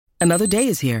Another day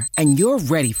is here, and you're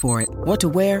ready for it. What to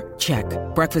wear? Check.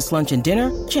 Breakfast, lunch, and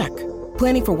dinner? Check.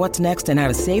 Planning for what's next and how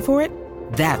to save for it?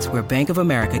 That's where Bank of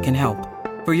America can help.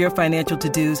 For your financial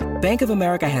to-dos, Bank of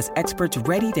America has experts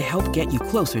ready to help get you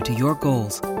closer to your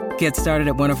goals. Get started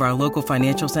at one of our local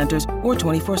financial centers or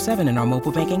 24/7 in our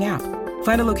mobile banking app.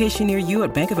 Find a location near you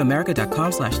at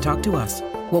bankofamerica.com/talktous.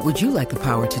 What would you like the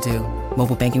power to do?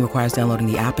 Mobile banking requires downloading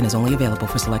the app and is only available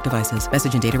for select devices.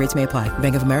 Message and data rates may apply.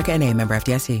 Bank of America N.A., member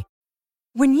FDIC.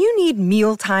 When you need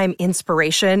mealtime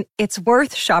inspiration, it's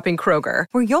worth shopping Kroger,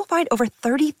 where you'll find over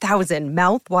 30,000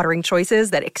 mouth-watering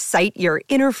choices that excite your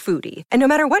inner foodie. And no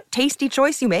matter what tasty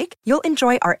choice you make, you'll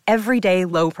enjoy our everyday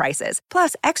low prices,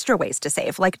 plus extra ways to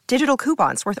save, like digital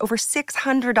coupons worth over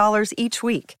 $600 each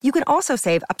week. You can also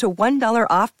save up to $1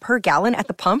 off per gallon at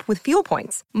the pump with fuel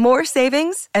points. More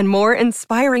savings and more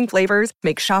inspiring flavors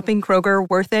make shopping Kroger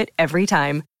worth it every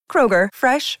time. Kroger,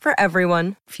 fresh for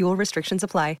everyone. Fuel restrictions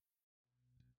apply.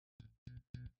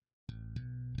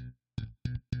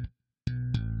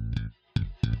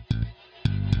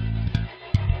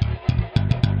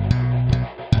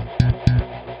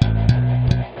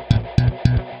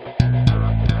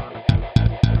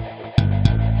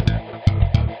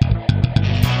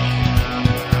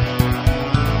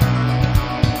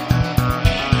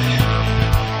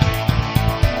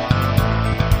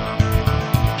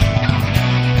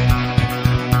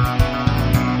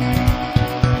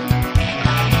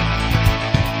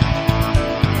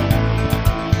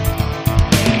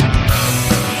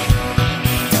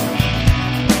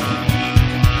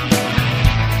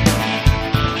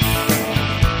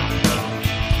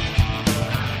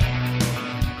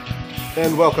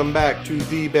 And welcome back to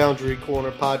the Boundary Corner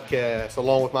podcast,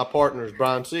 along with my partners,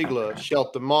 Brian Siegler,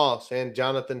 Shelton Moss, and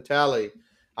Jonathan Talley.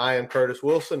 I am Curtis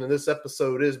Wilson, and this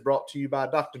episode is brought to you by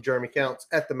Dr. Jeremy Counts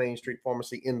at the Main Street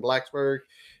Pharmacy in Blacksburg,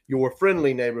 your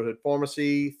friendly neighborhood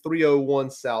pharmacy, 301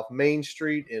 South Main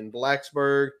Street in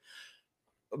Blacksburg.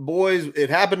 Boys, it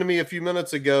happened to me a few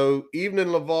minutes ago. Evening,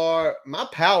 LeVar, my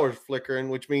power's flickering,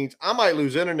 which means I might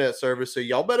lose internet service, so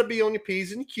y'all better be on your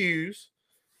P's and Q's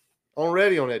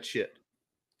already on that shit.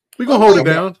 We gonna hold it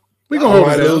down. We gonna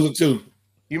hold it down. Lose it too.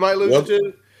 You might lose it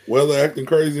too. Weather acting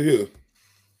crazy here.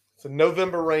 It's a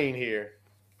November rain here,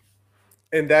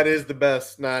 and that is the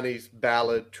best '90s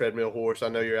ballad, Treadmill Horse. I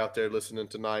know you're out there listening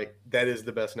tonight. That is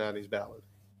the best '90s ballad.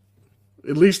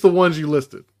 At least the ones you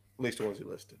listed. At least the ones you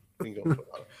listed. We can go.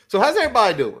 So how's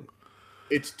everybody doing?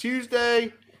 It's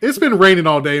Tuesday. It's been raining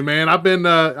all day, man. I've been.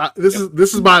 This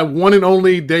is my one and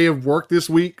only day of work this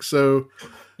week, so.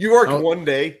 You worked one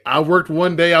day. I worked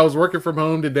one day. I was working from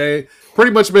home today, pretty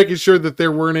much making sure that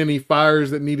there weren't any fires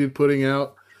that needed putting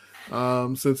out.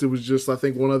 Since it was just, I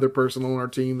think, one other person on our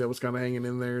team that was kind of hanging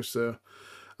in there. So,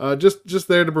 just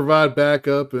there to provide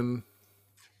backup and,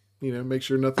 make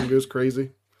sure nothing goes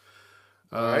crazy.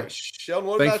 All right, Sheldon.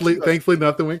 What about you? Thankfully,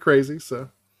 nothing went crazy. So,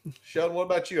 Sheldon, what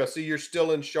about you? I see you're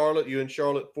still in Charlotte. You in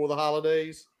Charlotte for the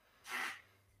holidays?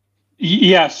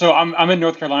 Yeah, so I'm in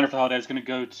North Carolina for the holidays. Going to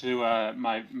go to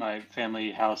my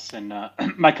family house and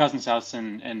my cousin's house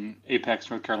in Apex,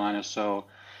 North Carolina. So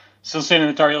still staying in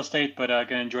the Tar Heel State, but going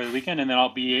to enjoy the weekend. And then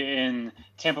I'll be in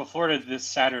Tampa, Florida this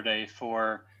Saturday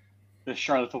for the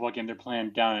Charlotte football game they're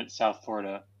playing down at South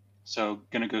Florida. So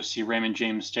going to go see Raymond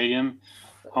James Stadium,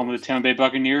 home of the Tampa Bay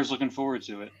Buccaneers. Looking forward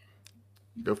to it.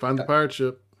 Go find the pirate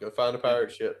ship. Go find the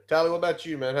pirate ship. Tally, what about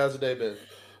you, man? How's the day been?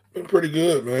 Been pretty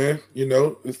good, man.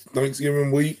 It's Thanksgiving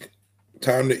week.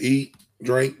 Time to eat,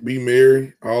 drink, be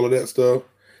merry, all of that stuff.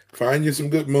 Find you some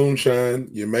good moonshine.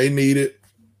 You may need it.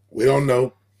 We don't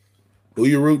know who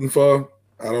you're rooting for.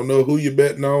 I don't know who you're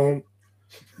betting on,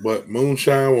 but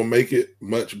moonshine will make it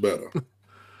much better.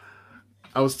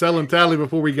 I was telling Tally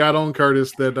before we got on,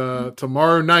 Curtis, that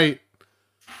tomorrow night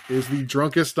is the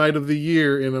drunkest night of the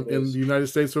year in the United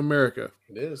States of America.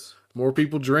 It is. More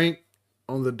people drink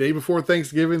on the day before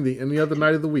Thanksgiving than any other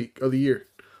night of the year.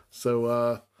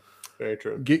 So very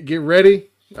true. Get ready.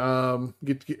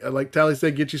 Get like Tally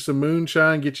said, get you some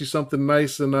moonshine, get you something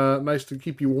nice and nice to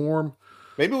keep you warm.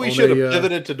 Maybe we should have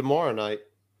pivoted to tomorrow night.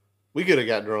 We could have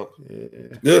got drunk.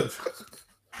 Yeah.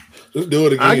 Just do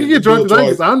it again. I can get drunk tonight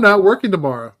because I'm not working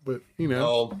tomorrow. But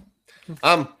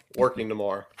I'm working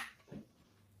tomorrow.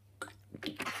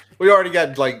 We already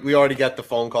got the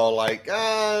phone call. Like,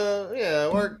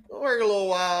 work a little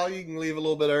while. You can leave a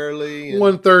little bit early.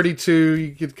 1:32.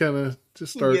 You could kind of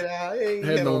just start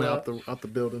heading on out the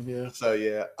building. Yeah. So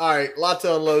yeah. All right. Lot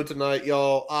to unload tonight,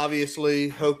 y'all. Obviously,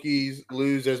 Hokies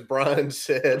lose, as Brian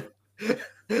said,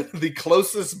 the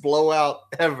closest blowout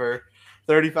ever,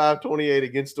 35-28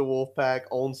 against the Wolfpack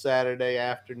on Saturday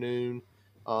afternoon.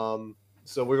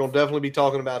 So we're going to definitely be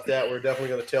talking about that. We're definitely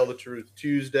going to tell the truth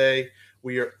Tuesday.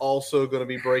 We are also going to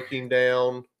be breaking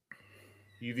down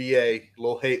UVA, a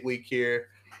little hate week here.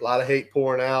 A lot of hate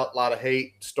pouring out. A lot of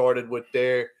hate started with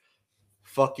their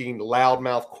fucking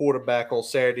loudmouth quarterback on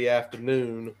Saturday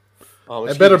afternoon.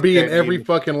 It better be in every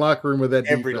fucking locker room with that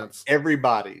defense.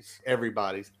 Everybody's.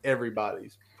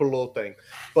 Put a little thing.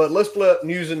 But let's flip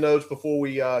news and notes before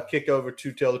we kick over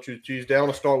to Tell the Truth Tuesday. I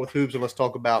want to start with hoops and let's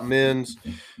talk about men's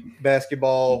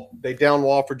basketball. They downed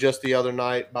Wofford just the other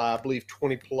night by, I believe,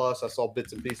 20 plus. I saw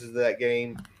bits and pieces of that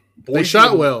game. They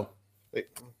shot well.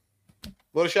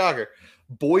 What a shocker.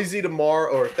 Boise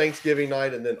tomorrow or Thanksgiving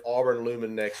night and then Auburn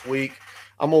looming next week.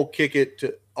 I'm going to kick it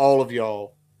to all of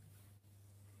y'all.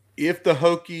 If the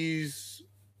Hokies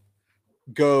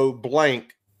go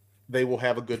blank, they will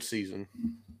have a good season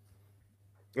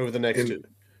over the next two.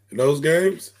 In those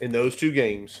games? In those two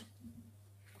games.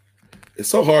 It's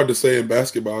so hard to say in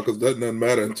basketball because that doesn't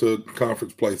matter until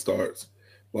conference play starts.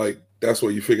 Like, that's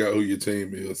where you figure out who your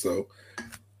team is. So,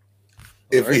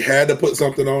 if we had to put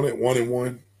something on it,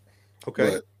 1-1.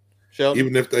 Okay.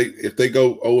 Even if they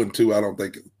go 0-2, I don't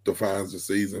think it defines the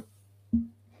season.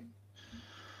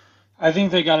 I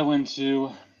think they got to win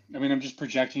too. I mean, I'm just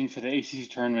projecting for the ACC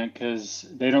tournament because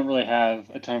they don't really have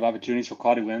a ton of opportunities for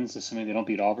quality wins, assuming they don't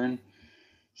beat Auburn.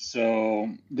 So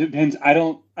depends. I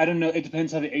don't know. It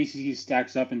depends how the ACC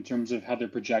stacks up in terms of how they're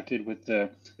projected with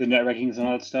the net rankings and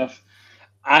all that stuff.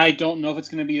 I don't know if it's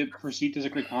going to be perceived as a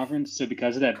great conference. So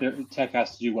because of that, Tech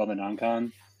has to do well in the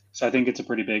non-con. So I think it's a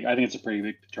pretty big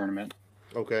tournament.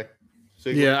 Okay.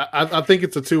 Yeah, I think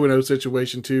it's a 2-0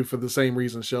 situation too for the same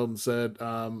reason Sheldon said.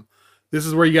 This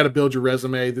is where you got to build your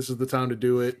resume. This is the time to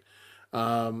do it.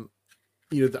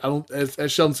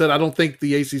 As Sheldon said, I don't think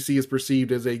the ACC is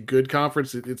perceived as a good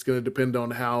conference. It's going to depend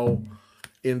on how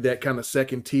in that kind of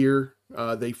second tier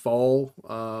they fall.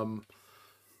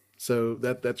 So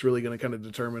that's really going to kind of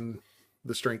determine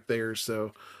the strength there.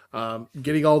 So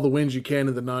getting all the wins you can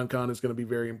in the non-con is going to be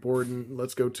very important.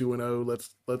 Let's go 2-0.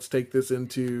 Let's take this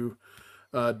into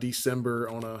December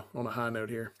on a high note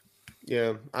here.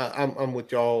 Yeah, I'm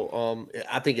with y'all.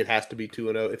 I think it has to be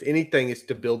 2-0. If anything, it's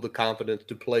to build the confidence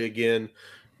to play again.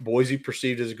 Boise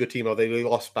perceived as a good team. They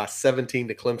lost by 17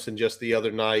 to Clemson just the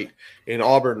other night, and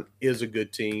Auburn is a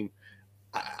good team.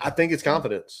 I think it's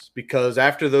confidence because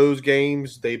after those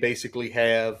games, they basically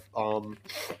have the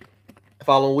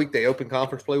following week they open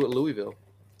conference play with Louisville.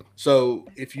 So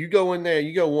if you go in there,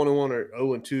 you go 1-1 or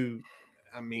 0-2.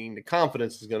 I mean, the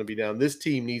confidence is going to be down. This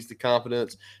team needs the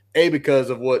confidence, because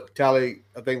of what Tally,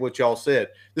 I think what y'all said.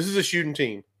 This is a shooting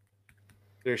team.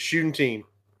 They're a shooting team.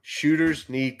 Shooters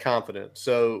need confidence.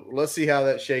 So let's see how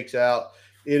that shakes out.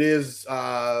 It is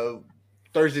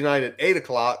Thursday night at 8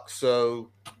 o'clock, so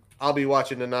I'll be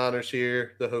watching the Niners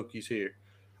here, the Hokies here.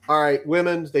 All right,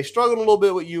 women's, they struggled a little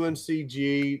bit with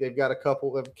UNCG. They've got a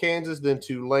couple of Kansas, then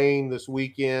Tulane this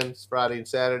weekend. It's Friday and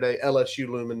Saturday. LSU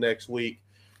looming next week.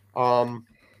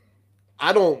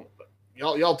 I don't –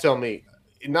 y'all tell me.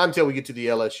 Not until we get to the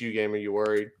LSU game are you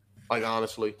worried, like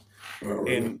honestly.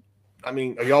 Really. And, I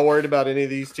mean, are y'all worried about any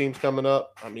of these teams coming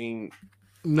up? I mean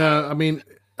 – No, I mean,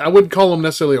 I wouldn't call them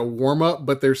necessarily a warm-up,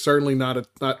 but there's certainly not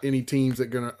any teams that are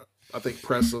going to, I think,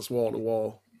 press us wall to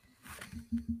wall.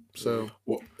 So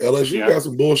LSU got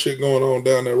some bullshit going on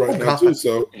down there right now too.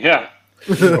 So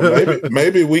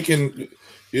maybe we can,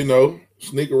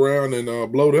 sneak around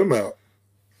and blow them out.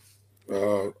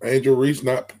 Angel Reese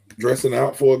not dressing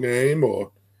out for a game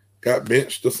or got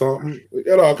benched or something. We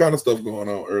got all kind of stuff going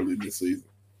on early this season.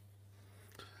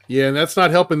 Yeah, and that's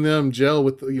not helping them gel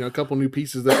with a couple new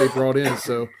pieces that they brought in.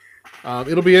 So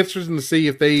it'll be interesting to see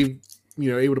if they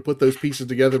able to put those pieces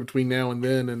together between now and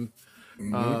then. And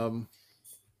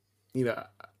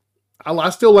I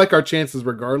still like our chances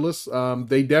regardless.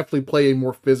 They definitely play a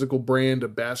more physical brand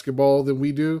of basketball than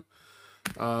we do.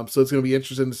 So it's going to be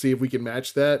interesting to see if we can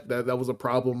match that. That was a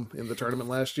problem in the tournament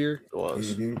last year. It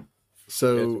was. Mm-hmm.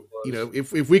 So,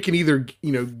 if we can either,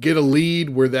 get a lead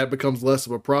where that becomes less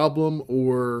of a problem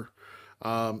or,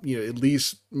 at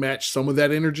least match some of that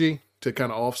energy to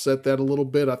kind of offset that a little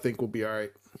bit, I think we'll be all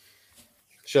right.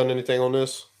 Sheldon, anything on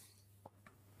this?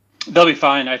 They'll be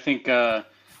fine. I think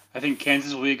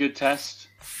Kansas will be a good test,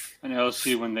 and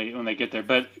LSU when they get there.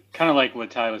 But kind of like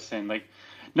what Ty was saying, like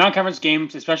non-conference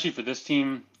games, especially for this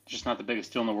team, just not the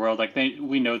biggest deal in the world. Like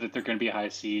we know that they're going to be a high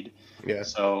seed. Yeah.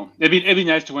 So it'd be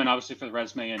nice to win, obviously, for the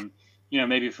resume and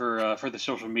maybe for the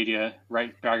social media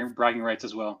bragging rights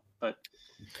as well. But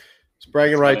it's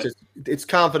bragging rights. It's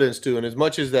confidence too. And as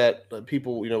much as that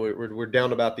people, we're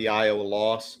down about the Iowa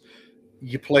loss.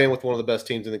 you're playing with one of the best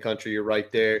teams in the country. You're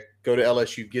right there. Go to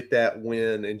LSU, get that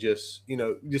win, and just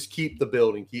keep the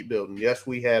building, keep building. Yes,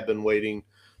 we have been waiting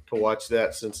to watch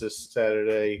that since this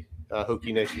Saturday.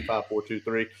 Hokie Nation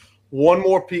 5423. One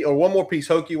more piece,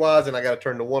 Hokie wise, and I got to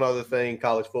turn to one other thing,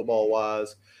 college football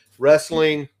wise.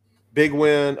 Wrestling, big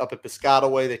win up at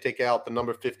Piscataway. They take out the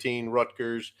number 15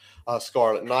 Rutgers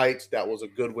Scarlet Knights. That was a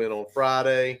good win on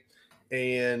Friday,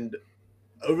 and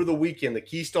over the weekend, the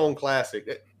Keystone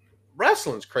Classic.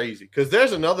 Wrestling's crazy because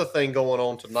there's another thing going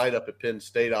on tonight up at Penn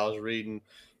State. I was reading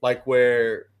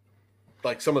where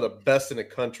some of the best in the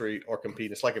country are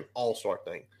competing. It's like an all-star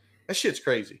thing. That shit's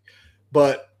crazy.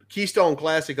 But Keystone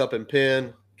Classic up in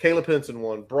Penn, Caleb Henson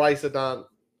won, Bryce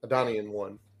Adonian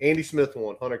won, Andy Smith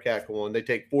won, Hunter Cackle won. They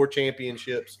take 4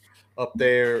 championships up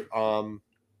there,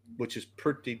 which is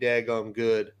pretty daggum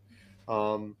good.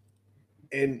 And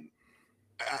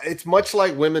it's much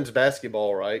like women's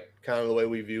basketball, right? Kind of the way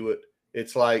we view it.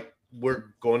 It's like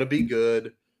we're going to be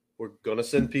good. We're going to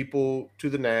send people to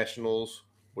the nationals.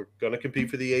 We're going to compete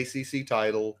for the ACC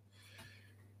title.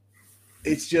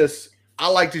 It's just I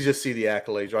like to just see the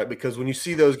accolades, right? Because when you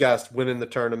see those guys winning the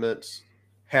tournaments,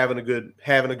 having a good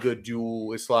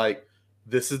duel, it's like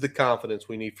this is the confidence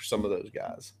we need for some of those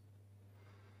guys.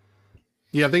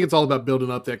 Yeah, I think it's all about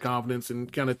building up that confidence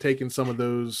and kind of taking some of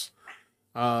those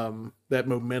that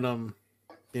momentum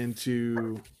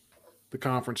into the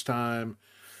conference time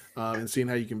and seeing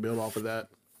how you can build off of that.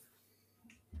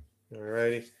 All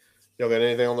righty. Y'all got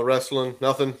anything on the wrestling?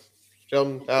 Nothing?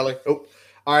 Sheldon, Allie? Oh,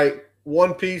 all right.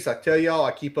 One piece, I tell y'all,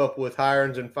 I keep up with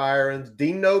hirings and firings.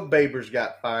 Dino Babers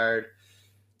got fired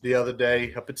the other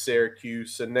day up at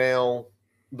Syracuse, and now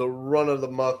the run of the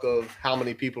muck of how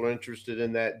many people are interested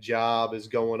in that job is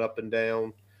going up and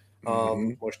down.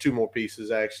 There's 2 more pieces,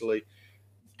 actually.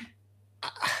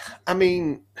 I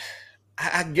mean,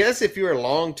 I guess if you're a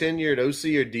long tenured OC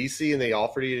or DC and they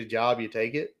offer you a job, you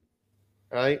take it,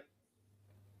 right?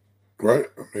 Right.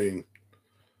 I mean,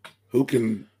 who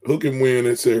can win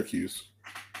at Syracuse?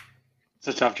 It's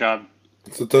a tough job.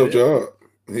 It's a tough job.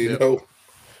 You know,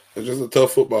 it's just a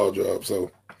tough football job.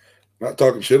 So, not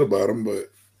talking shit about them, but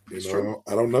I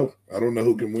don't know. I don't know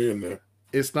who can win there.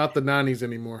 It's not the 90s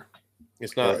anymore.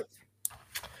 It's not. Right.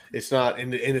 It's not,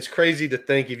 and it's crazy to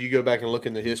think if you go back and look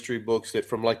in the history books that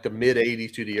from like the mid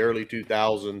 80s to the early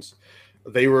 2000s,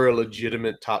 they were a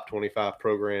legitimate top 25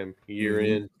 program year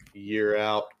in, year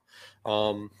out.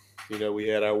 We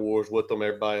had our wars with them.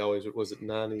 Everybody always was it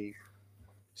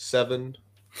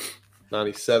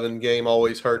 97 game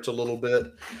always hurts a little bit.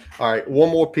 All right,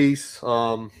 one more piece,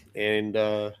 and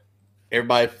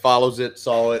everybody follows it,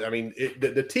 saw it. I mean,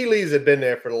 the tea leaves have been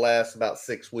there for the last about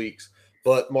 6 weeks.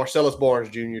 But Marcellus Barnes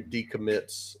Jr.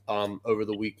 decommits over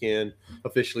the weekend,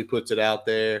 officially puts it out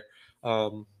there.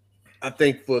 I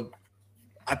think for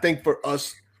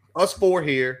us 4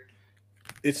 here,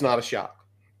 it's not a shock.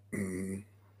 Mm-hmm.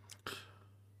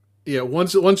 Yeah,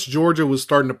 once Georgia was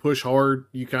starting to push hard,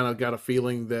 you kind of got a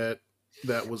feeling that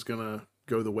was gonna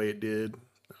go the way it did.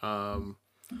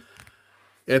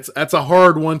 That's a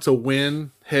hard one to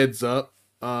win heads up.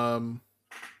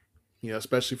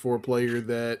 Especially for a player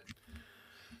that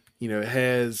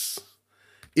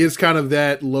is kind of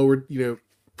that lower,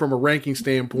 from a ranking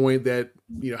standpoint, that,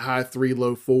 high 3,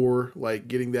 low 4, like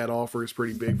getting that offer is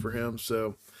pretty big for him.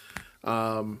 So,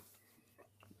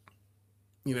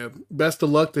 best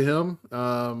of luck to him.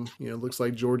 It looks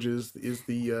like Georgia is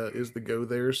the go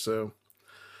there. So,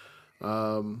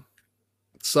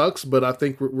 it sucks, but I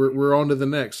think we're on to the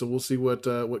next. So we'll see what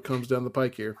comes down the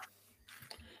pike here.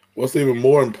 What's even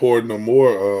more important or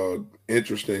more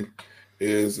interesting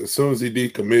is as soon as he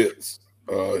decommits,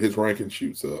 his ranking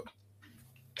shoots up.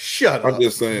 Shut up. I'm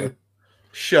just saying.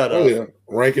 Shut up. Oh, yeah.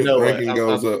 Ranking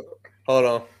goes up. Hold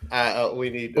on. We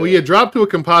need to... Oh, yeah, dropped to a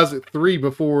composite 3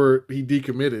 before he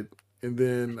decommitted. And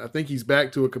then I think he's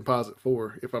back to a composite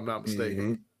 4, if I'm not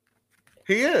mistaken. Mm-hmm.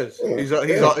 He is.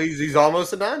 Yeah. He's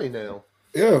almost a 90 now.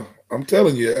 Yeah, I'm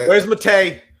telling you. Where's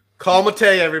Matei? Call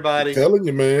Matei, everybody. I'm telling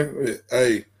you, man.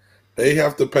 Hey, they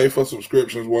have to pay for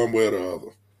subscriptions one way or the other.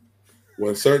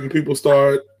 When certain people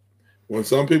start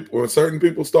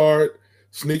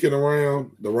sneaking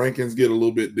around, the rankings get a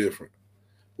little bit different.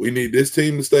 We need this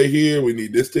team to stay here. We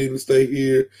need this team to stay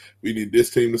here. We need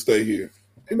this team to stay here.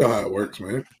 You know how it works,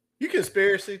 man. You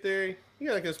conspiracy theory? You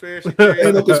got a conspiracy theory?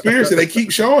 Ain't no conspiracy. They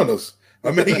keep showing us. I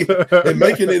mean, they're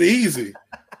making it easy.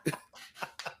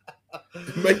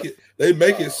 They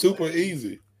make it super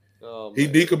easy. Oh, he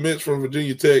decommits from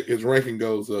Virginia Tech. His ranking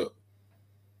goes up.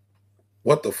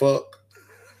 What the fuck?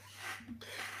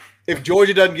 If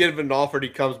Georgia doesn't give him an offer, he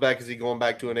comes back. Is he going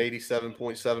back to an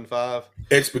 87.75?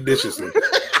 Expeditiously.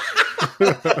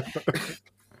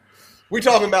 We're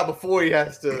talking about before he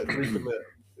has to recommit.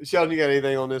 Sheldon, you got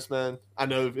anything on this, man? I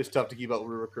know it's tough to keep up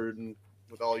with recruiting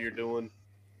with all you're doing.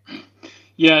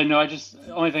 Yeah, no,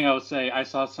 the only thing I would say, I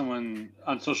saw someone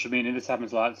on social media, and this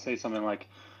happens a lot, say something like,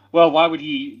 well, why would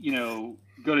he,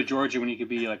 go to Georgia when he could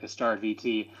be like a star at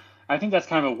VT? I think that's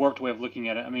kind of a warped way of looking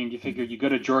at it. I mean, you figure you go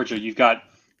to Georgia, you've got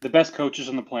the best coaches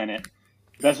on the planet,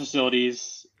 the best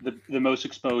facilities, the most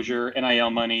exposure, NIL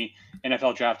money,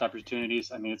 NFL draft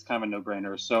opportunities. I mean, it's kind of a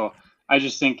no-brainer. So I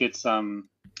just think it's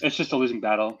just a losing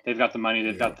battle. They've got the money,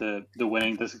 they've got the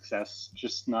winning, the success.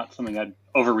 Just not something I'd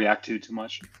overreact to too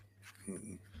much.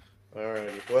 All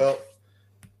right. Well,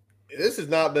 this has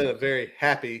not been a very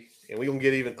happy, and we're going to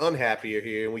get even unhappier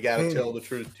here, and we got to tell the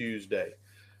truth Tuesday.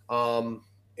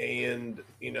 And,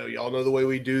 y'all know the way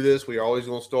we do this. We're always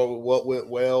going to start with what went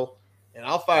well. And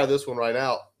I'll fire this one right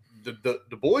out. The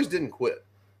boys didn't quit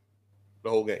the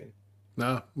whole game.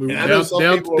 No, we were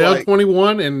down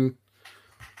 21 and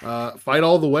fight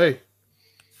all the way.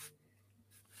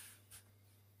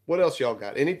 What else y'all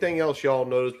got? Anything else y'all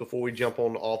noticed before we jump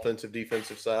on the offensive,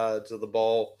 defensive sides of the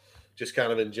ball, just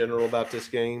kind of in general about this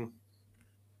game?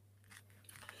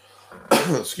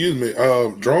 Excuse me.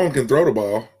 Drone can throw the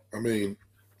ball. I mean,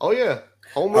 oh yeah,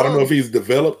 home run. run. I don't know if he's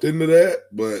developed into that,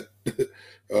 but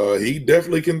he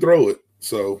definitely can throw it.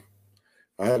 So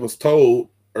I was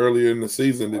told earlier in the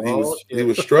season that he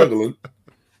was struggling.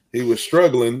 He was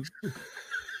struggling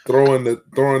throwing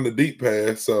the deep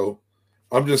pass. So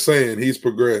I'm just saying he's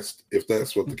progressed, if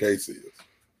that's what the case is.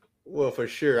 Well, for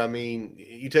sure. I mean,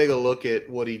 you take a look at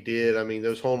what he did. I mean,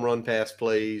 those home run pass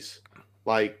plays,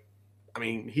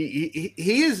 he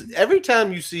is, every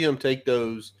time you see him take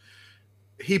those,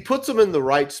 he puts them in the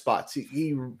right spots.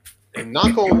 He and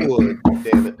knock on wood,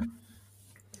 damn it,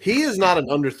 he is not an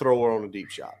underthrower on a deep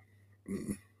shot.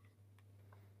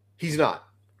 He's not.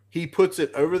 He puts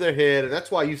it over their head, and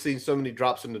that's why you've seen so many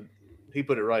drops in the. He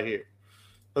put it right here.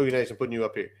 Hokie Nation putting you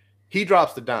up here. He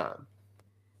drops the dime,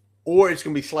 or it's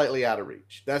going to be slightly out of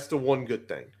reach. That's the one good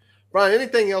thing. Brian,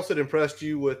 anything else that impressed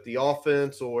you with the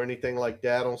offense or anything like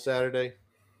that on Saturday?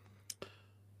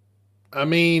 I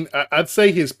mean, I'd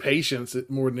say his patience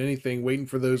more than anything, waiting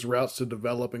for those routes to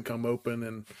develop and come open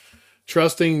and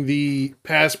trusting the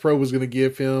pass pro was going to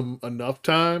give him enough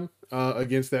time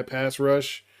against that pass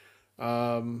rush.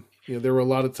 There were a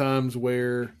lot of times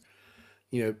where,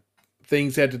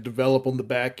 things had to develop on the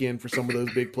back end for some of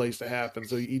those big plays to happen.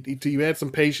 So you had some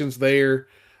patience there,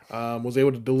 was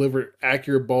able to deliver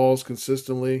accurate balls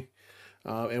consistently.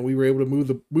 And we were able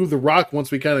to move the rock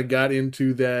once we kind of got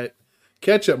into that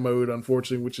catch-up mode,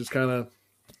 unfortunately, which is kind of,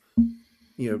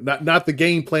 not the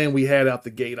game plan we had out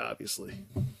the gate, obviously.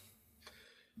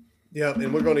 Yeah,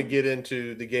 and we're going to get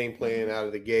into the game plan out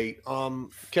of the gate.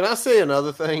 Can I say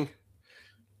another thing?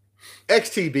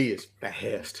 XTB is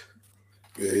fast.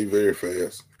 Yeah, he's very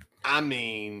fast. I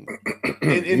mean,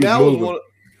 and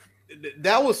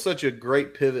that was such a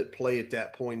great pivot play at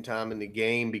that point in time in the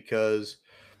game because,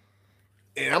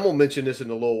 and I'm going to mention this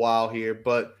in a little while here,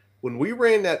 but when we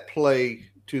ran that play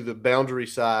to the boundary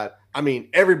side, I mean,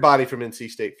 everybody from NC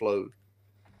State flowed.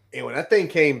 And when that thing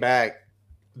came back,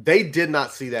 they did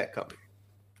not see that coming.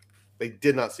 They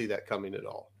did not see that coming at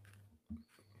all.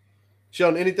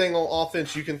 Sheldon, anything on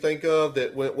offense you can think of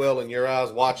that went well in your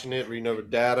eyes watching it, reading over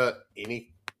data,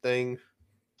 anything?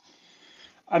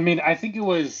 I mean, I think it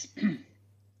was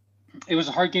a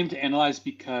hard game to analyze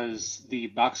because the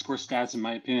box score stats, in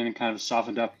my opinion, kind of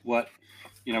softened up what,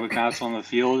 we kind of saw on the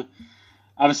field.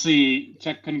 Obviously,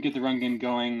 Tech couldn't get the run game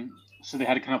going, so they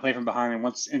had to kind of play from behind. And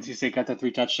once NC State got that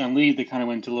 3-touchdown lead, they kind of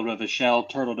went into a little bit of a shell,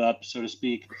 turtled up, so to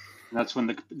speak. And that's when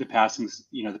the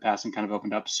passing kind of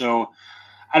opened up. So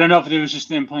I don't know if it was just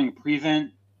them playing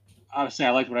prevent. Obviously, I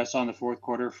liked what I saw in the fourth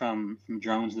quarter from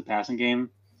Drones, the passing game.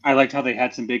 I liked how they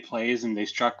had some big plays and they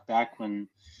struck back when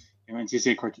NC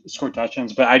State scored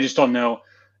touchdowns. But I just don't know.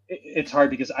 It's hard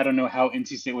because I don't know how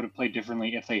NC State would have played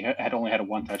differently if they had only had a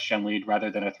 1-touchdown lead rather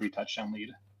than a 3-touchdown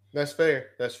lead. That's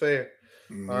fair.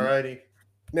 Mm-hmm. All righty.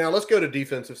 Now let's go to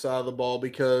defensive side of the ball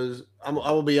because I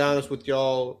will be honest with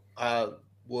y'all. The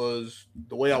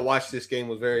way I watched this game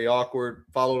was very awkward.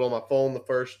 Followed on my phone the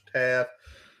first half.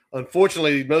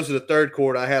 Unfortunately, most of the third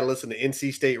quarter, I had to listen to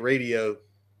NC State radio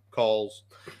calls.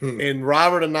 And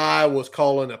Robert and I was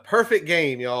calling a perfect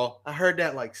game, y'all. I heard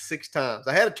that like 6 times.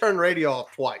 I had to turn the radio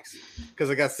off twice because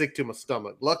I got sick to my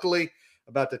stomach. Luckily,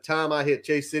 about the time I hit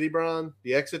Chase City, Brian,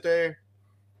 the exit there,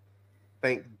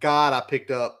 thank God I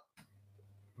picked up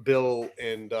Bill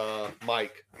and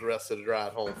Mike the rest of the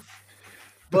drive home.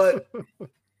 But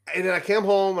and then I came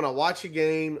home and I watched the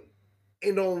game,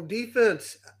 and on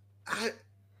defense,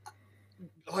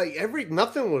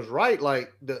 nothing was right.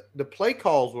 Like the play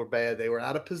calls were bad. They were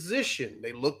out of position.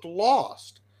 They looked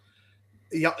lost.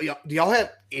 Do y'all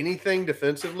have anything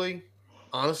defensively?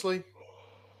 Honestly,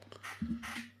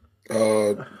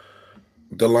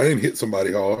 Delane hit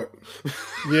somebody hard.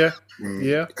 Yeah,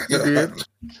 yeah. He did.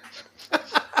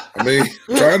 I mean,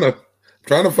 trying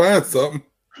to find something.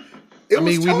 It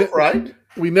was tough, right?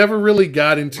 We never really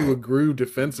got into a groove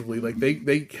defensively. Like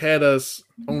they had us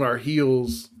on our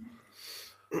heels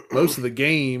most of the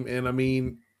game, and I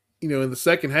mean, you know, in the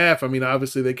second half, I mean,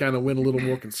 obviously they kind of went a little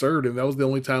more conservative. That was the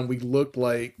only time we looked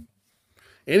like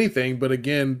anything. But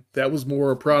again, that was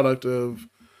more a product of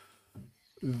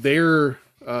their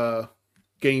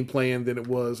game plan than it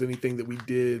was anything that we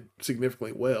did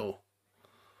significantly well.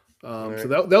 Right. So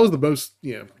that was the most,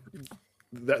 you know,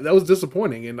 that was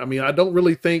disappointing. And I mean, I can't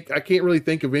really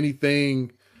think of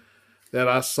anything that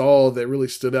I saw that really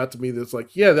stood out to me that's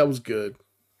like, yeah, that was good.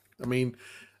 I mean,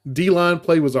 D-line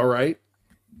play was all right.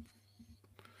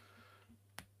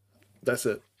 That's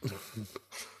it.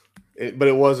 But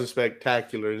it wasn't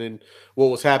spectacular. And then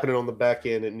what was happening on the back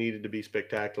end, it needed to be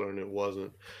spectacular, and it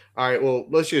wasn't. All right, well,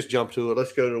 let's just jump to it.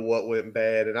 Let's go to what went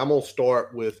bad. And I'm going to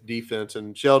start with defense.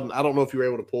 And Sheldon, I don't know if you were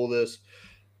able to pull this,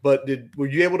 but were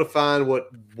you able to find what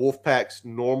Wolfpack's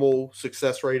normal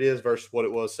success rate is versus what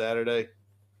it was Saturday?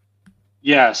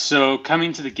 Yeah, so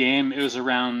coming to the game, it was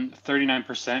around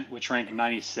 39%, which ranked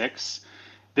 96.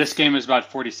 This game is about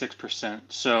 46%.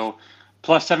 So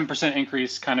plus 7%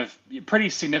 increase, kind of pretty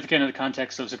significant in the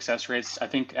context of success rates. I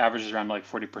think average is around like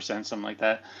 40%, something like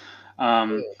that.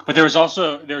 But there was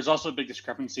also a big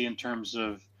discrepancy in terms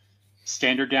of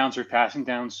standard downs or passing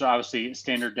downs. So obviously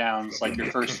standard downs, like your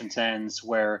first and tens,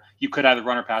 where you could either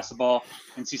run or pass the ball.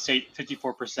 NC State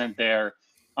 54% there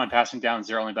on passing downs.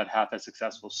 They're only about half as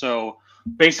successful. So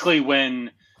basically,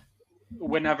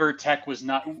 whenever Tech did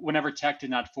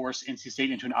not force NC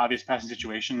State into an obvious passing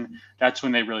situation, that's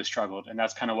when they really struggled. And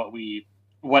that's kind of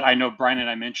what I know Brian and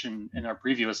I mentioned in our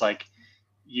preview is like,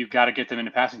 you got to get them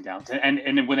into passing downs.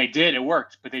 And when they did, it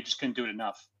worked, but they just couldn't do it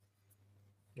enough.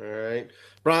 All right.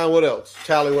 Brian, what else?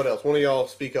 Tally, what else? One of y'all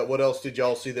speak up. What else did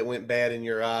y'all see that went bad in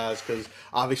your eyes? Because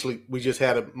obviously we just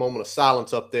had a moment of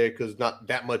silence up there because not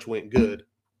that much went good.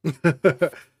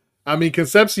 I mean,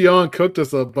 Concepcion cooked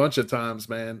us a bunch of times,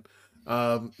 man.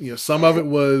 You know, some of it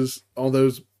was on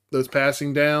those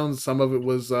passing downs. Some of it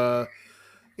was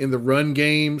in the run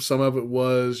game. Some of it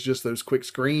was just those quick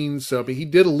screens. So, I mean, he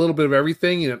did a little bit of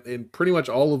everything, and pretty much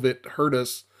all of it hurt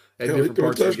us at different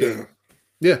parts of the game.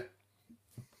 Yeah.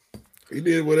 He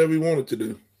did whatever he wanted to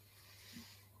do.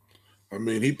 I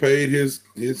mean, he paid his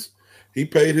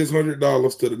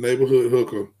 $100 to the neighborhood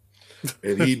hooker,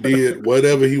 and he did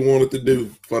whatever he wanted to do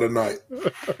for the night.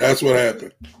 That's what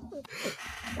happened.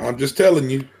 I'm just telling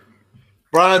you,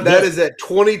 Brian. That is at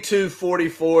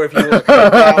 22:44. If you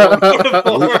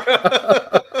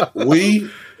want to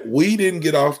we didn't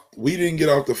get off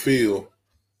the field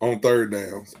on third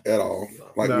downs at all,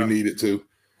 like we needed to.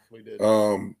 We did.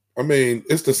 I mean,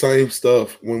 it's the same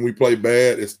stuff. When we play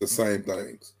bad, it's the same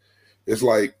things. It's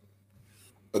like,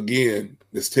 again,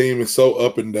 this team is so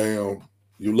up and down.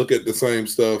 You look at the same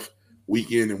stuff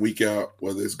week in and week out,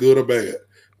 whether it's good or bad.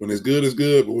 When it's good, it's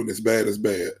good, but when it's bad, it's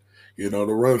bad. You know,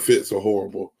 the run fits are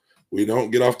horrible. We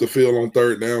don't get off the field on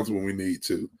third downs when we need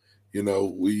to. You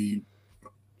know, we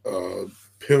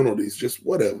penalties, just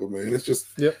whatever, man. It's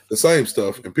just the same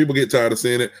stuff. And people get tired of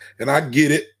seeing it. And I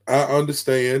get it. I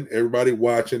understand. Everybody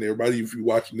watching, if you're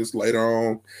watching this later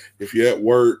on, if you're at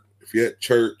work, if you're at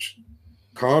church,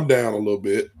 calm down a little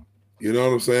bit. You know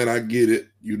what I'm saying? I get it.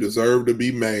 You deserve to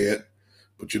be mad,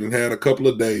 but you done had a couple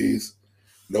of days.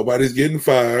 Nobody's getting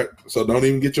fired, so don't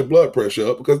even get your blood pressure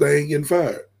up because they ain't getting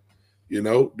fired. You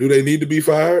know, do they need to be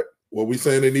fired? Well, we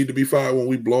saying they need to be fired when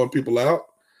we blowing people out?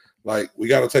 Like, we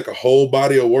got to take a whole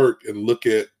body of work and look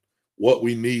at what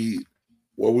we need,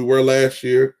 where we were last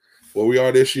year, where we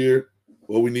are this year,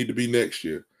 where we need to be next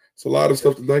year. It's a lot of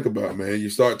stuff to think about, man. You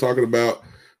start talking about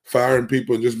firing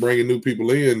people and just bringing new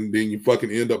people in, then you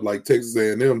fucking end up like Texas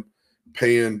A&M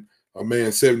paying a man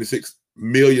 $76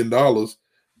 million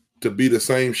to be the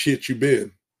same shit you've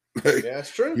been. Yeah, that's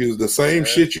true. You're the same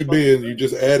shit you've been. You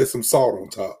just added some salt on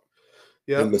top.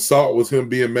 Yeah. And the salt was him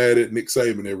being mad at Nick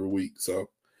Saban every week. So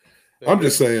I'm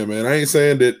just saying, man, I ain't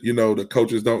saying that, you know, the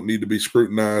coaches don't need to be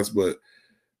scrutinized, but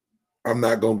I'm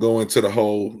not going to go into the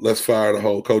whole, let's fire the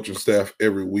whole coaching staff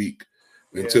every week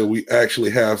until we actually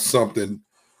have something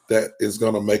that is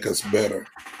going to make us better.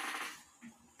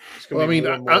 Well, I mean,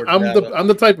 I'm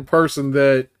the type of person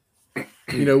that,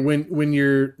 you know, when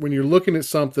you're looking at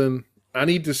something, I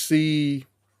need to see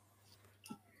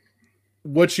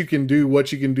what you can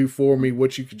do for me,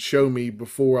 what you can show me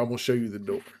before I'm going to show you the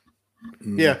door.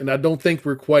 Yeah. And I don't think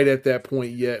we're quite at that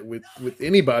point yet with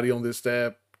anybody on this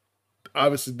staff.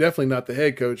 Obviously, definitely not the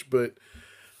head coach, but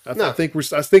I think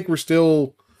we're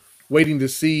still waiting to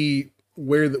see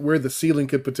where the ceiling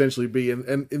could potentially be.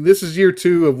 And this is year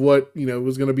 2 of what,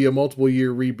 was going to be a multiple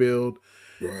year rebuild.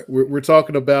 Right. We're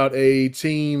talking about a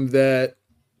team that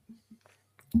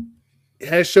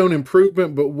has shown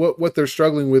improvement, but what they're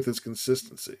struggling with is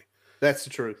consistency. That's the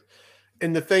truth.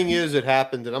 And the thing is, it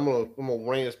happened, and I'm gonna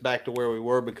bring us back to where we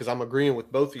were because I'm agreeing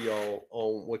with both of y'all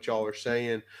on what y'all are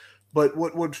saying. But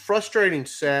what's frustrating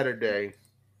Saturday,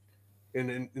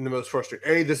 in the most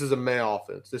frustrating, this is a male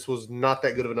offense. This was not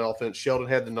that good of an offense. Sheldon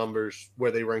had the numbers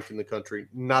where they ranked in the country.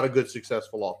 Not a good,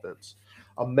 successful offense.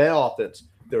 A male offense.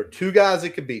 There are 2 guys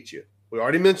that could beat you. We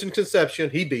already mentioned Conception.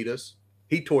 He beat us.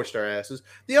 He torched our asses.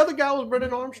 The other guy was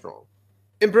Brennan Armstrong.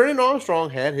 And Brennan Armstrong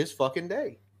had his fucking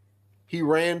day. He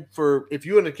ran for, if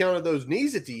you had counted those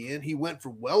knees at the end, he went for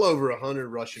well over 100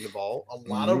 rushing the ball. A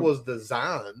lot of was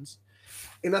designs.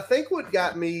 And I think what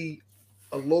got me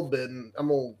a little bit, and I'm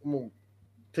going to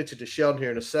pitch it to Sheldon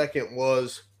here in a second,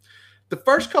 was the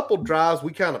first couple drives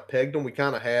we kind of pegged them. We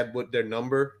kind of had what their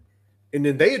number. And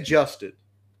then they adjusted.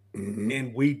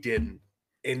 And we didn't.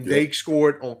 And they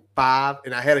scored on 5.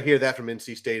 And I had to hear that from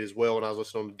NC State as well when I was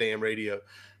listening on the damn radio.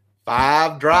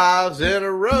 5 drives in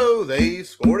a row, they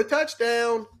scored a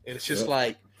touchdown. And it's just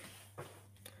like,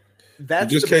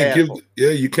 that's you just the can't bad give one.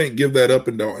 you can't give that up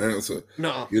and don't answer.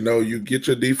 No. You get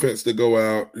your defense to go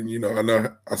out, and I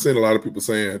know I've seen a lot of people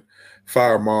saying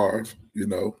fire Marv,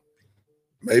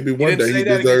 Maybe one day he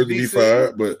deserves to be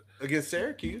fired, but against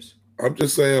Syracuse. I'm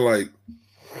just saying, like,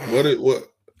 what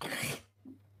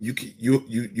you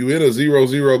in a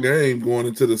 0-0 game going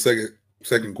into the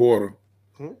second quarter.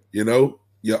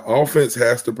 Your offense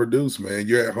has to produce, man.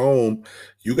 You're at home.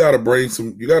 You gotta bring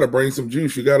some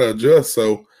juice. You gotta adjust.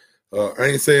 So I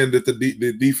ain't saying that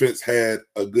the defense had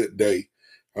a good day.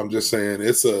 I'm just saying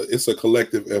it's a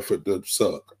collective effort to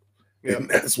suck. Yep. And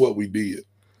that's what we did.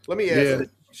 Let me ask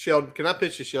Sheldon, can I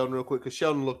pitch to Sheldon real quick? Because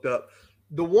Sheldon looked up.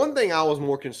 The one thing I was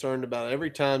more concerned about every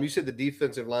time, you said the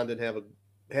defensive line didn't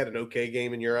had an okay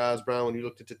game in your eyes, Brian, when you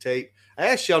looked at the tape. I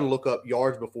asked Sheldon to look up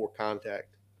yards before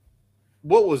contact.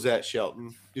 What was that,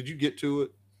 Shelton? Did you get to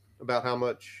it about how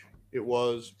much it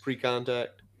was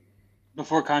pre-contact?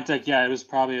 Before contact, yeah, it was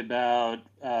probably about,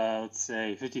 let's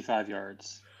say, 55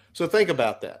 yards. So think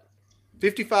about that.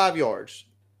 55 yards.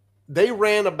 They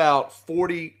ran about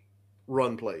 40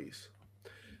 run plays.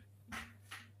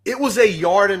 It was 1.5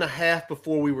 yards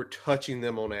before we were touching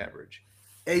them on average.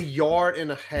 1.5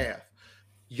 yards.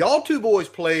 Y'all 2 boys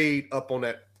played up on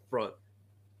that front.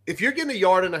 If you're getting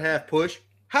 1.5 yards push,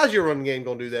 how's your run game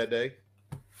going to do that day?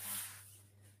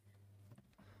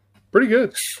 Pretty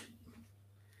good.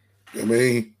 I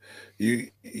mean,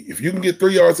 if you can get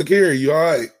 3 yards a carry, you're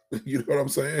all right. You know what I'm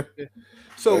saying?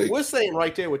 So we're saying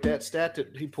right there with that stat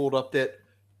that he pulled up that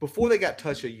before they got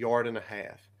touched 1.5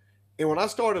 yards. And when I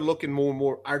started looking more and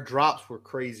more, our drops were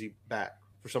crazy back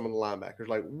for some of the linebackers,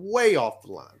 like way off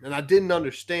the line. And I didn't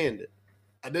understand it.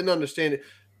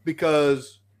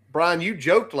 Because, Brian, you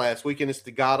joked last week, and it's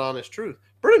the God honest truth.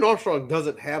 Brennan Armstrong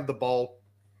doesn't have the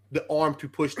arm to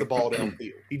push the ball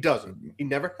downfield. He doesn't. He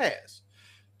never has.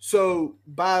 So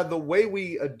by the way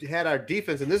we had our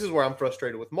defense, and this is where I'm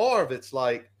frustrated with Marv, it's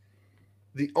like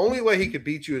the only way he could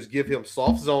beat you is give him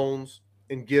soft zones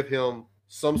and give him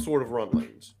some sort of run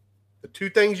lanes. The 2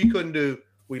 things you couldn't do,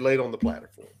 we laid on the platter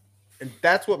for him. And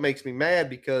that's what makes me mad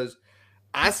because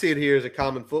I sit here as a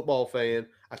common football fan.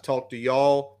 I talk to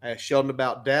y'all. I ask Sheldon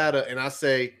about data, and I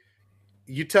say,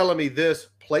 you telling me this,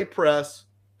 play press,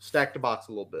 stack the box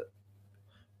a little bit.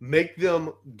 Make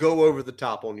them go over the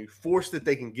top on you. Force that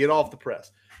they can get off the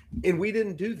press. And we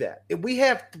didn't do that. And we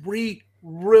have 3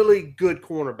 really good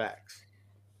cornerbacks.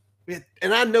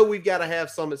 And I know we've got to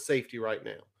have some at safety right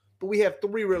now. But we have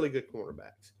 3 really good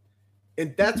cornerbacks.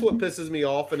 And that's what pisses me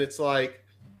off. And it's like,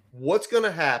 what's going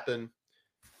to happen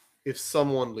if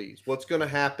someone leaves? What's going to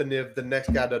happen if the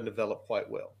next guy doesn't develop quite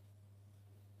well?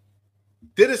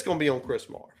 Then it's going to be on Chris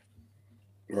Marv.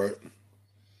 Right.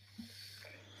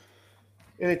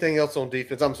 Anything else on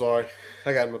defense? I'm sorry.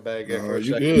 I got in my bag there for a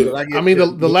second. Good. I mean,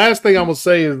 the last thing I'm going to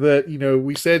say is that,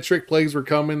 we said trick plays were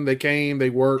coming. They came.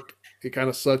 They worked. It kind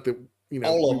of sucked that, we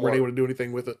weren't able to do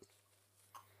anything with it.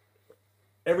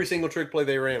 Every single trick play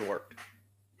they ran worked.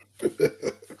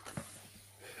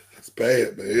 That's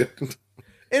bad, man.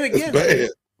 And again, bad.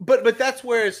 But that's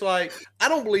where it's like, I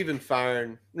don't believe in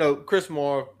firing. No, Chris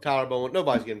Moore, Tyler Bowen,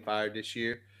 nobody's getting fired this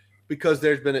year because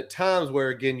there's been at times where,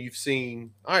 again, you've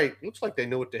seen, all right, looks like they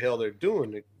know what the hell they're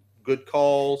doing. good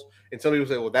calls. And some people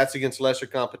say, well, that's against lesser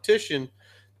competition.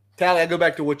 Tally, I go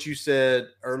back to what you said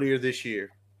earlier this year.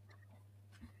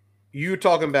 You were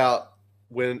talking about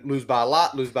lose by a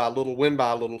lot, lose by a little, win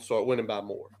by a little, start winning by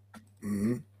more.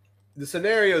 Mm-hmm. The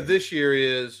scenario this year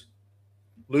is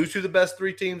lose to the best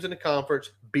 3 teams in the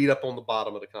conference, beat up on the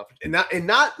bottom of the conference, and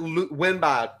not win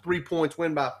by 3 points,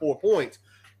 win by 4 points,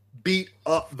 beat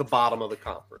up the bottom of the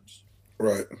conference.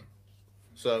 Right.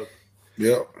 So,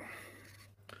 yeah.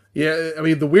 Yeah, I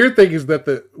mean, the weird thing is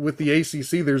that with the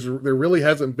ACC, there really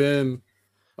hasn't been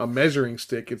a measuring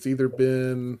stick. It's either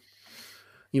been,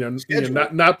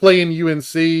 not playing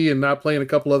UNC and not playing a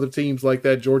couple other teams like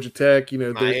that, Georgia Tech,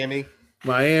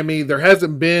 Miami. There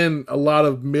hasn't been a lot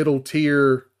of middle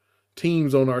tier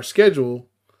teams on our schedule.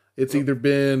 It's either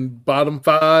been bottom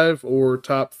 5 or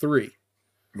top 3.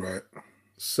 Right.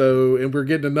 So, and we're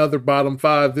getting another bottom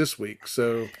 5 this week.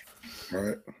 So,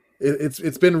 right.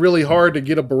 It's been really hard to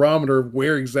get a barometer of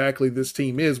where exactly this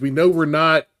team is. We know we're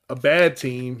not a bad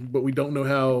team, but we don't know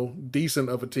how decent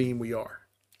of a team we are.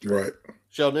 Right.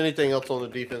 Sheldon, anything else on the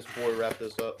defense before we wrap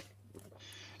this up?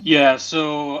 Yeah,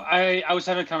 so I was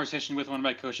having a conversation with one of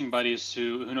my coaching buddies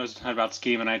who knows a ton about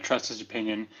scheme, and I trust his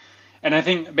opinion. And I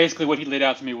think basically what he laid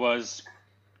out to me was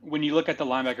when you look at the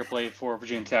linebacker play for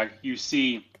Virginia Tech, you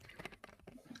see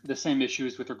the same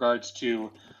issues with regards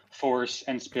to force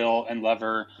and spill and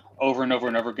lever over and over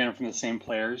and over again from the same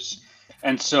players.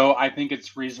 And so I think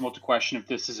it's reasonable to question if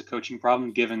this is a coaching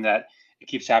problem, given that it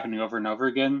keeps happening over and over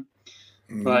again.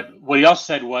 Mm-hmm. But what he also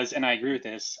said was, and I agree with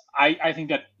this, I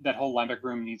think that whole linebacker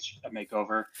room needs a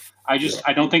makeover. I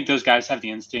don't think those guys have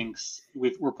the instincts.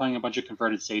 We're playing a bunch of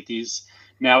converted safeties.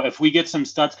 Now, if we get some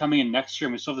studs coming in next year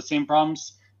and we still have the same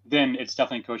problems, then it's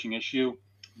definitely a coaching issue.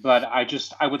 But I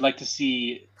would like to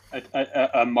see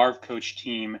a Marv coach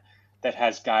team that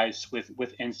has guys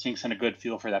with instincts and a good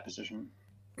feel for that position.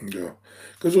 Yeah,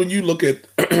 because when you look at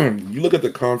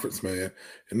the conference, man,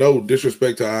 and no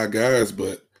disrespect to our guys,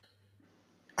 but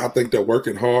I think they're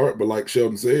working hard. But like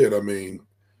Sheldon said, I mean,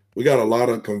 we got a lot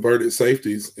of converted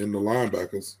safeties in the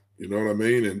linebackers. You know what I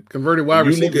mean? And converted wide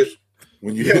receivers.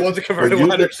 When you look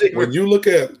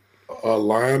at a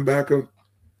linebacker,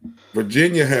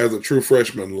 Virginia has a true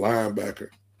freshman linebacker.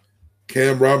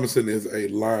 Cam Robinson is a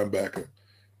linebacker.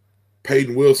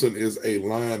 Peyton Wilson is a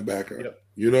linebacker. Yep.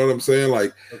 You know what I'm saying?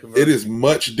 Like, it is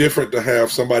much different to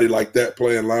have somebody like that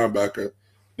playing linebacker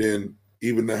than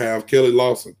even to have Kelly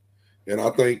Lawson. And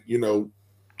I think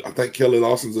Kelly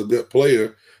Lawson's a good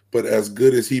player, but as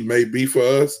good as he may be for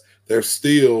us, there's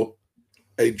still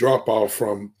a drop-off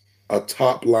from a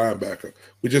top linebacker.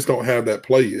 We just don't have that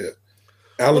play yet.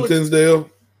 Alan Tinsdale,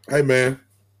 hey, man,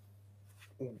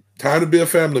 time to be a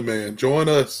family man. Join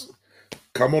us.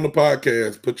 Come on the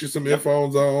podcast. Put you some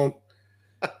earphones on.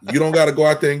 You don't got to go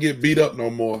out there and get beat up no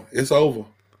more. It's over.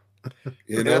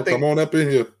 Come on up in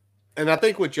here. And I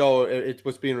think what's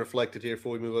being reflected here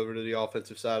before we move over to the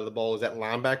offensive side of the ball is that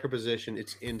linebacker position,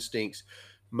 it's instincts.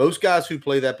 Most guys who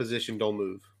play that position don't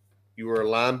move. You were a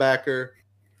linebacker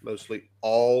mostly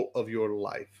all of your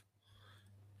life.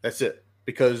 That's it.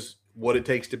 Because what it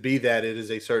takes to be that, it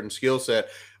is a certain skill set.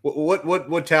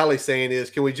 What Tally's saying is,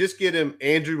 can we just get him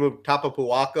Andrew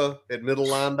Tapapuaka at middle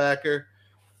linebacker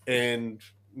and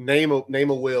name a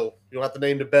will? You don't have to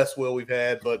name the best will we've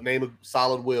had, but name a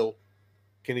solid will.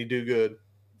 Can he do good?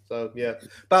 So, yeah.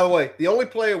 By the way, the only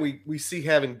player we see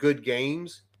having good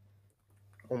games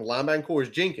on the linebacking core is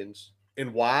Jenkins.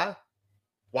 And why?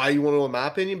 Why you want to know, in my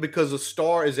opinion? Because the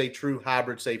star is a true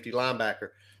hybrid safety linebacker.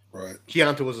 Right.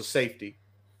 Keonta was a safety.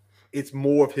 It's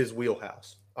more of his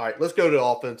wheelhouse. All right, let's go to the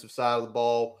offensive side of the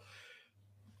ball.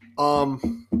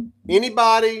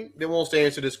 Anybody that wants to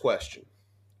answer this question,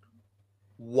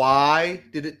 why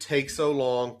did it take so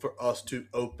long for us to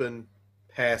open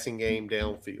passing game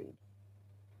downfield?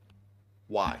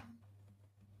 Why?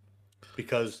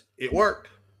 Because it worked.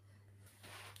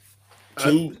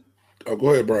 Go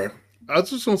ahead, Brian. I was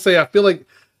just going to say, I feel like,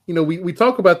 we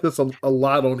talk about this a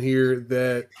lot on here,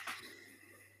 that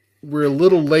we're a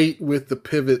little late with the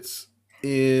pivots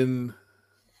in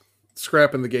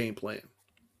scrapping the game plan,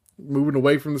 moving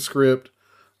away from the script,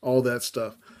 all that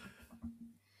stuff.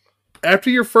 After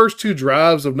your first 2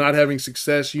 drives of not having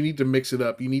success, you need to mix it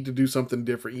up. You need to do something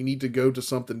different. You need to go to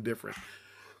something different.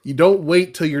 You don't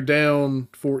wait till you're down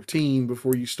 14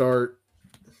 before you start,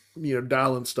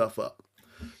 dialing stuff up,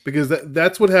 because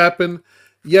that's what happened.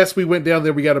 Yes, we went down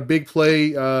there. We got a big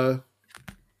play to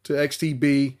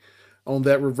XTB on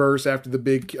that reverse after the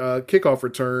big kickoff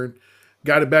return,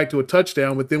 got it back to a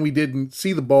touchdown, but then we didn't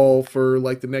see the ball for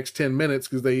like the next 10 minutes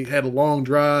because they had a long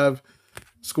drive,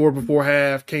 scored before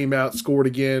half, came out, scored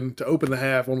again to open the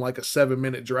half on like a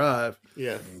 7-minute drive.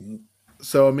 Yeah.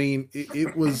 So I mean,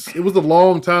 it was a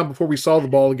long time before we saw the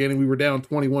ball again, and we were down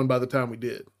 21 by the time we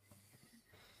did.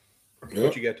 Yep.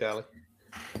 What you got, Tally?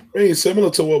 I mean, similar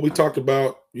to what we talked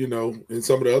about, in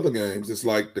some of the other games. It's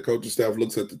like the coaching staff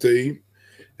looks at the team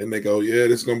and they go, yeah,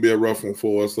 this is going to be a rough one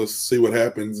for us. Let's see what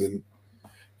happens. And,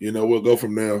 we'll go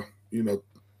from there,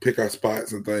 pick our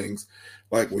spots and things.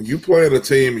 Like when you play in a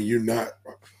team and you're not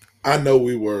 – I know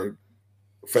we were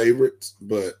favorites,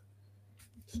 but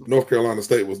North Carolina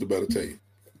State was the better team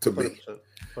to me. 100%.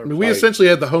 I mean, we essentially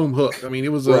had the home hook. I mean,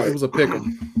 it was a pick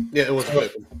 'em. Yeah, it was a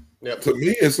pick 'em. Yep. To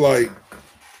me, it's like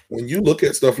when you look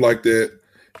at stuff like that,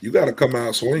 you got to come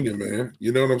out swinging, man.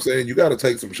 You know what I'm saying? You got to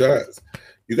take some shots.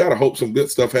 You got to hope some good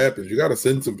stuff happens. You got to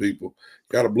send some people.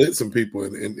 You got to blitz some people.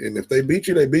 And if they beat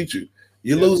you, they beat you.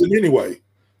 You're losing anyway,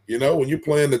 when you're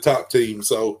playing the top team.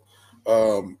 So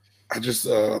I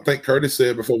think Curtis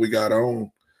said before we got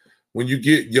on, when you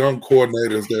get young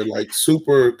coordinators, they're like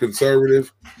super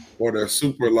conservative or they're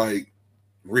super like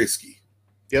risky.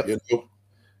 Yep.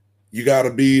 You got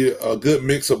to be a good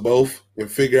mix of both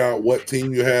and figure out what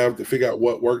team you have to figure out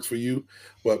what works for you.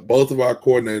 But both of our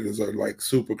coordinators are like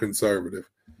super conservative.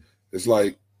 It's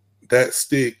like that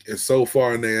stick is so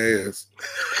far in their ass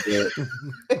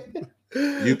that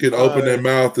you can open their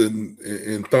mouth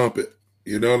and thump it.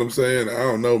 You know what I'm saying? I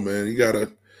don't know, man. You gotta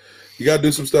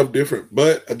do some stuff different.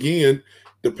 But again,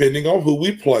 depending on who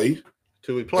we play,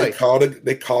 they call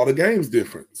the games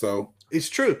different. So it's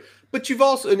true. But you've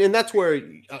also, and that's where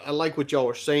I like what y'all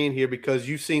are saying here, because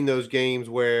you've seen those games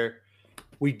where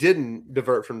we didn't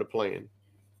divert from the plan.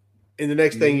 And the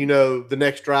next thing you know, the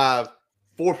next drive,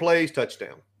 4 plays,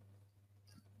 touchdown.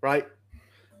 Right?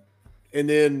 And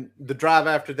then the drive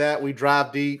after that, we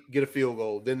drive deep, get a field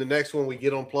goal. Then the next one, we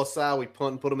get on plus side, we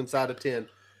punt and put them inside the 10.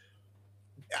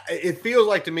 It feels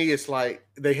like to me, it's like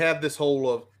they have this whole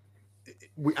of,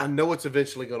 I know it's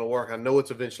eventually going to work. I know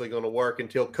it's eventually going to work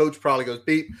until coach probably goes,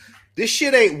 beep, this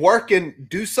shit ain't working.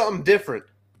 Do something different.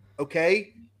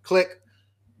 Okay? Click.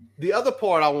 The other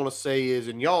part I want to say is,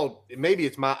 and y'all, maybe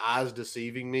it's my eyes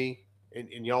deceiving me,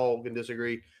 and y'all can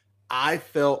disagree. I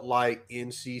felt like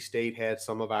NC State had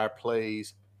some of our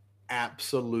plays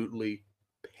absolutely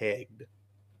pegged.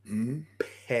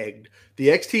 Pegged. The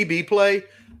XTB play,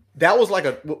 that was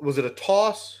like was it a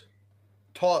toss?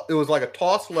 It was like a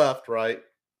toss left, right?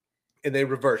 And they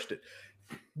reversed it.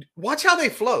 Watch how they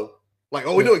flow. Like,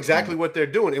 we know exactly what they're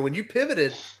doing. And when you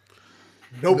pivoted,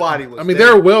 nobody was there.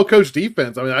 They're a well-coached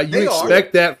defense. I mean, you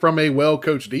expect that from a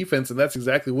well-coached defense, and that's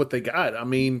exactly what they got. I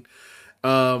mean,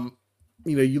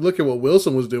 you look at what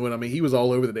Wilson was doing. I mean, he was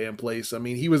all over the damn place. I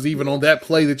mean, he was even on that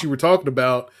play that you were talking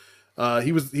about.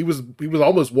 He was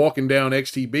almost walking down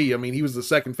XTB. I mean, he was the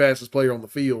second fastest player on the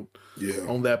field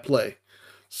on that play.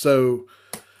 So,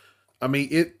 I mean,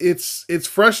 it's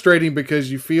frustrating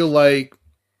because you feel like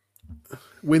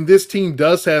when this team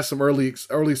does have some early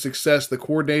success, the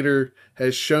coordinator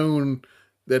has shown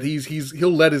that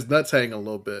he'll let his nuts hang a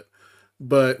little bit.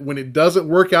 But when it doesn't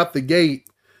work out the gate,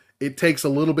 it takes a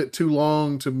little bit too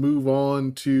long to move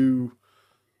on to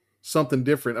something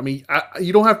different. I mean,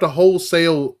 you don't have to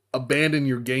wholesale abandon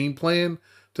your game plan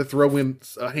to throw in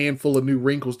a handful of new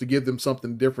wrinkles to give them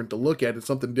something different to look at and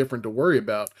something different to worry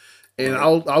about. And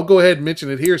I'll go ahead and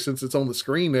mention it here since it's on the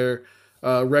screen there.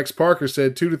 Rex Parker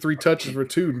said 2 to 3 touches for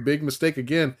 2. Big mistake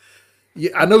again.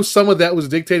 Yeah, I know some of that was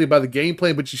dictated by the game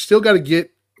plan, but you still got to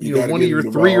get one of your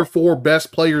 3 or 4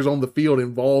 best players on the field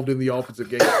involved in the offensive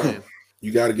game plan.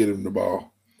 You got to get him the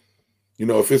ball.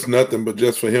 If it's nothing but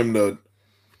just for him to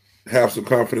have some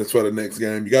confidence for the next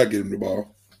game, you got to get him the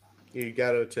ball. You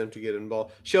got to attempt to get him the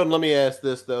ball. Sheldon, let me ask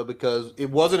this, though, because it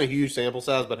wasn't a huge sample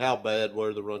size, but how bad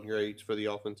were the run grades for the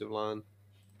offensive line?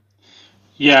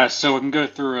 Yeah, so we can go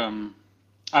through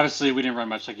obviously, we didn't run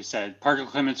much, like you said. Parker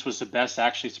Clements was the best,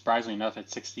 actually, surprisingly enough, at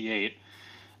 68.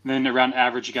 And then around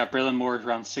average, you got Braylon Moore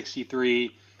around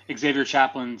 63, Xavier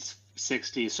Chaplin's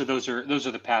 60. So those are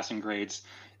the passing grades.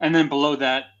 And then below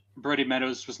that, Brody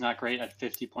Meadows was not great at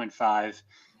 50.5.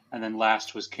 And then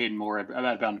last was Caden Moore at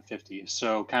about 50.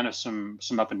 So kind of some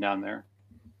up and down there.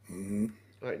 Mm-hmm.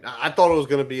 Right. I thought it was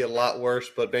going to be a lot worse,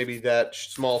 but maybe that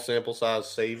small sample size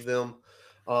saved them.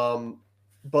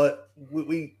 But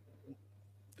we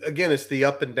again, it's the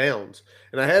up and downs.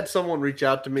 And I had someone reach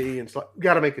out to me and say,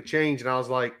 got to make a change. And I was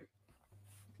like,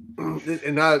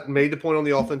 and I made the point on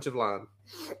the offensive line.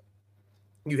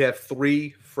 You have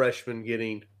 3 freshmen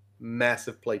getting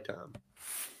massive playtime,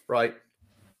 right?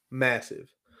 Massive.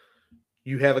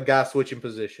 You have a guy switching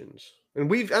positions.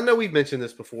 And I know we've mentioned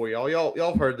this before, y'all. Y'all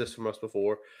have heard this from us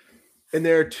before. And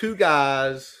there are 2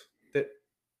 guys that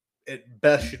at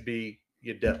best should be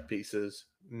your depth pieces,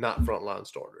 not frontline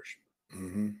starters.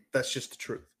 Mm-hmm. That's just the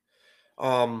truth.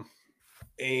 And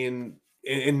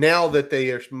now that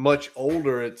they are much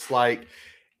older, it's like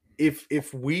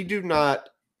if we do not,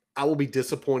 I will be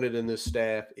disappointed in this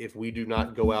staff if we do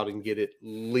not go out and get at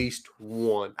least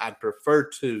one. I'd prefer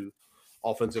two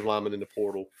offensive linemen in the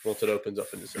portal once it opens up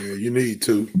in December. Yeah, you need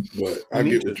to, but I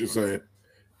get what you're saying.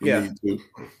 You need to.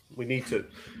 We need to.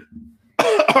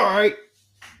 All right.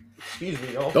 Excuse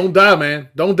me, y'all. Don't die, man.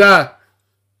 Don't die.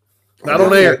 Not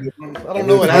on air. I don't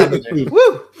know what happened.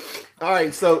 Woo! All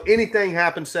right, so anything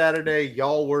happened Saturday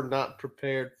y'all were not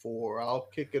prepared for. I'll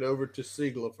kick it over to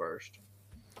Siegler first.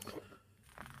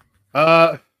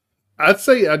 I'd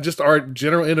say just our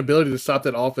general inability to stop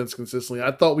that offense consistently.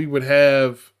 I thought we would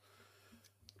have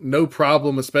no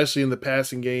problem, especially in the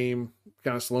passing game,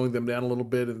 kind of slowing them down a little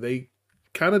bit, and they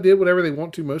kind of did whatever they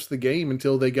want to most of the game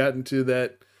until they got into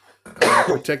that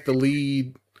protect the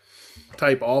lead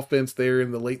type offense there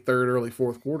in the late third, early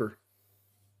fourth quarter.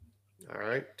 All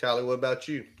right. Tally, what about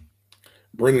you?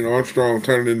 Brendan Armstrong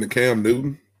turned into Cam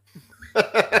Newton.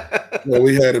 Well,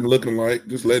 we had him looking like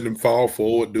just letting him fall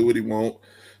forward, do what he want,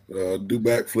 do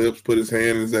backflips, put his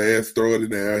hand in his ass, throw it in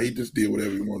the air. He just did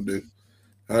whatever he wanted to do.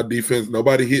 Our defense,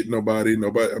 nobody hit nobody.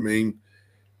 I mean,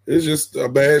 it's just a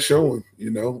bad showing,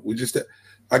 We just,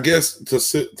 I guess to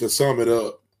sum it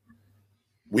up,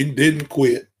 we didn't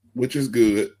quit, which is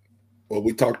good. Well,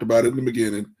 we talked about it in the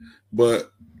beginning,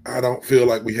 but I don't feel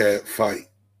like we had fight.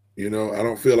 I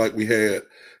don't feel like we had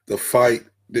the fight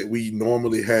that we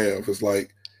normally have. It's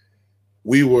like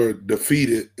we were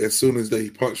defeated as soon as they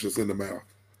punched us in the mouth.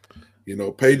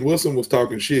 Peyton Wilson was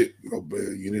talking shit.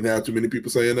 You didn't have too many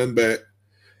people saying nothing back.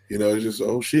 It's just,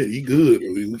 oh shit, he good.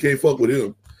 We can't fuck with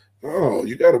him. Oh,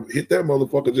 you got to hit that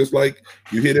motherfucker just like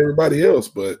you hit everybody else.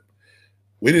 But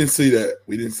we didn't see that.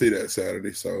 We didn't see that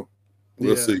Saturday, so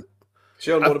we'll see.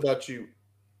 Sheldon, what about you?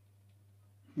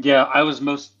 Yeah, I was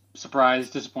most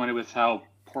surprised, disappointed with how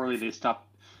poorly they stopped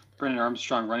Brendan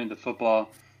Armstrong running the football.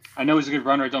 I know he's a good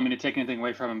runner. I don't mean to take anything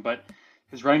away from him, but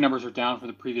his running numbers are down for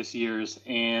the previous years,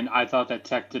 and I thought that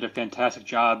Tech did a fantastic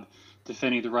job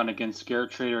defending the run against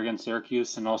Garrett Trader against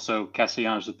Syracuse and also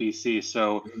Castellanos with BC.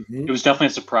 So It was definitely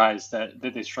a surprise that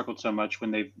they struggled so much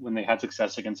when they had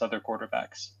success against other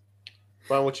quarterbacks.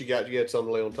 Brian, what you got? You had something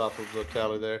to lay on top of the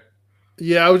tally there.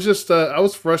 Yeah, I was just I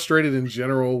was frustrated in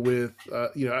general with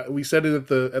we said it at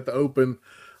the open,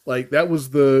 like that was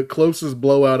the closest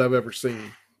blowout I've ever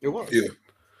seen. It was. Yeah.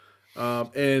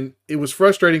 And it was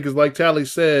frustrating because, like Tally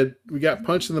said, we got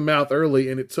punched in the mouth early,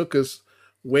 and it took us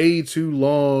way too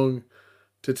long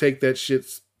to take that shit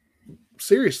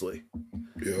seriously.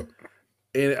 Yeah.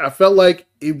 And I felt like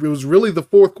it was really the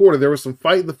fourth quarter. There was some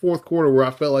fight in the fourth quarter where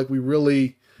I felt like we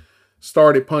really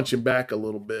started punching back a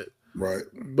little bit. Right.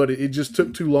 But it just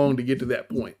took too long to get to that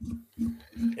point.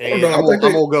 And I'm gonna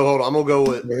go. Hold on. I'm gonna go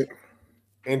with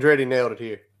Andretti nailed it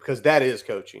here because that is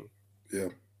coaching. Yeah.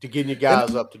 To getting your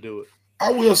guys up to do it.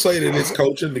 I will say that it's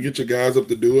coaching to get your guys up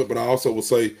to do it, but I also will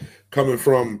say, coming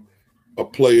from a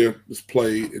player that's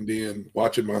played and then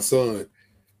watching my son,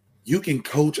 you can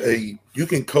coach a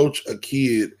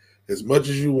kid as much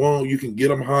as you want. You can get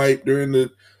them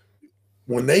hyped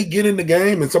when they get in the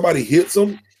game and somebody hits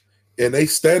them and they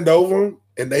stand over them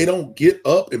and they don't get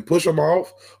up and push them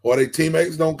off, or their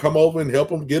teammates don't come over and help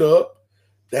them get up.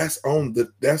 That's on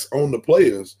the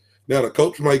players. Now the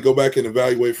coach might go back and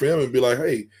evaluate film and be like,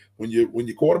 "Hey, when your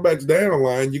quarterback's down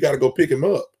line, you got to go pick him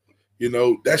up."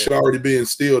 That should already be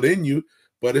instilled in you.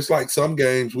 But it's like some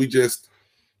games we get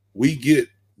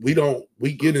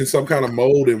in some kind of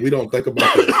mode and we don't think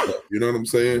about that stuff. You know what I'm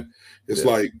saying? It's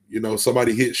like,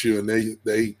 somebody hits you and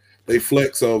they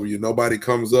flex over you. Nobody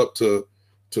comes up to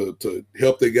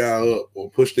help the guy up or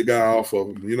push the guy off of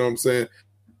him. You know what I'm saying?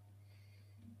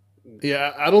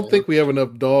 Yeah, I don't think we have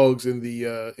enough dogs in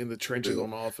the trenches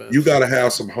on offense. You got to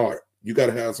have some heart. You got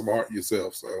to have some heart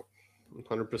yourself. So,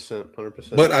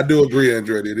 100%. But I do agree,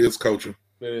 Andretti. It is coaching.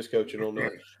 It is coaching on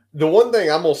that. The one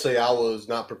thing I'm gonna say I was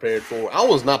not prepared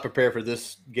for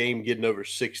this game getting over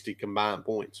 60 combined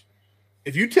points.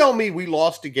 If you tell me we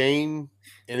lost a game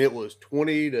and it was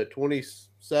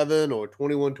 20-27 or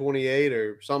 21-28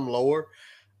 or something lower,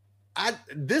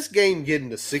 this game getting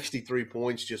to 63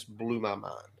 points just blew my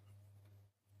mind.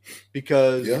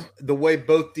 Because the way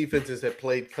both defenses have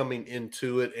played coming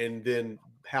into it and then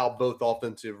how both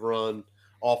offenses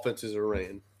are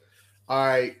ran. All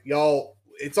right, y'all,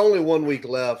 it's only 1 week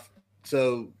left,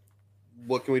 so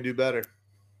what can we do better?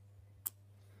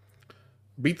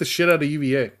 Beat the shit out of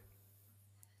UVA.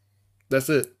 That's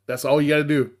it. That's all you got to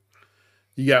do.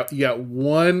 You got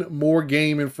one more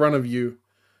game in front of you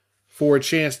for a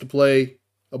chance to play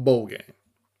a bowl game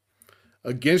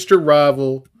against your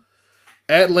rival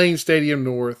at Lane Stadium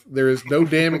North. There is no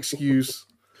damn excuse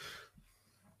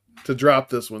to drop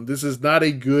this one. This is not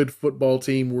a good football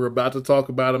team. We're about to talk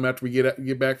about them after we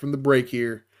get back from the break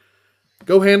here.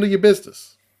 Go handle your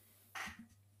business.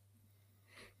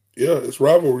 Yeah, it's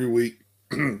rivalry week.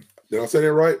 Did I say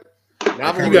that right?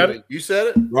 You got it. You said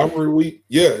it. Rivalry week.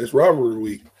 Yeah, it's rivalry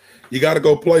week. You got to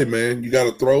go play, man. You got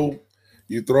to throw.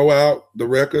 You throw out the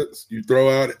records. You throw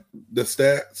out the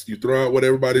stats. You throw out what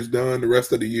everybody's done the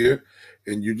rest of the year,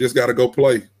 and you just got to go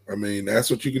play. I mean,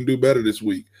 that's what you can do better this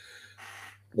week.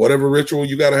 Whatever ritual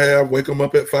you got to have, wake them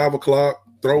up at 5 o'clock,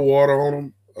 throw water on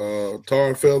them, tar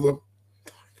and feather.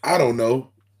 I don't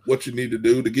know what you need to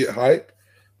do to get hype,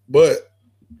 but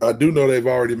I do know they've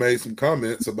already made some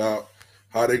comments about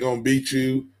how they're going to beat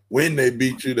you. When they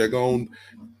beat you, they're going to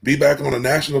be back on a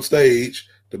national stage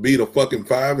to beat a fucking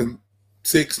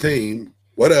 5-6 team,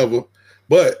 whatever.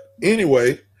 But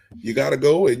anyway, you got to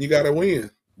go and you got to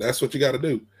win. That's what you got to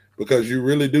do, because you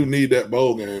really do need that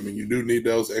bowl game, and you do need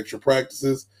those extra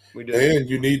practices. We do. And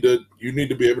you need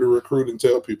to be able to recruit and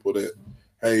tell people that,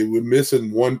 hey, we're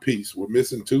missing one piece. We're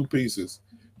missing two pieces.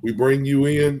 We bring you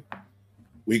in.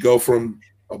 We go from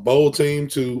a bowl team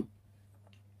to,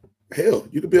 hell,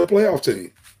 you could be a playoff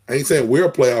team. I ain't saying we're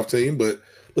a playoff team, but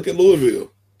look at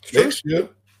Louisville. Sure. Next year,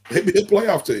 they be a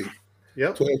playoff team.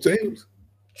 Yep. 12 teams.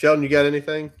 Sheldon, you got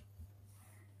anything?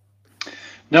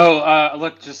 No,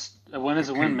 look, just a win is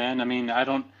a win, man. I mean,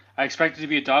 I expect it to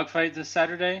be a dogfight this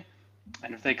Saturday,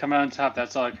 and if they come out on top,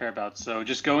 that's all I care about. So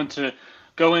just go into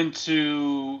the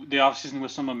offseason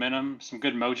with some momentum, some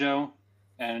good mojo,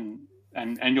 and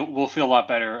we'll feel a lot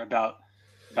better about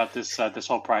this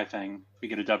whole Pride thing. If we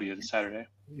get a W this Saturday.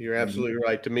 You're absolutely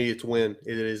right. To me, it's win.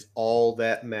 It is all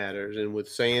that matters. And with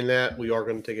saying that, we are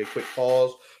going to take a quick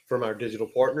pause from our digital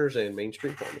partners and Main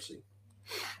Street Pharmacy.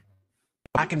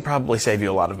 I can probably save you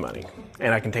a lot of money,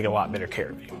 and I can take a lot better care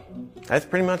of you. That's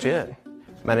pretty much it.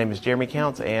 My name is Jeremy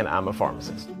Counts, and I'm a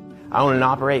pharmacist. I own and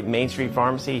operate Main Street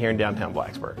Pharmacy here in downtown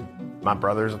Blacksburg. My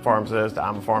brother's a pharmacist,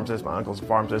 I'm a pharmacist, my uncle's a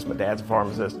pharmacist, my dad's a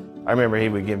pharmacist. I remember he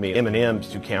would give me M&Ms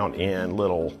to count in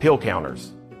little pill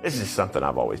counters. This is something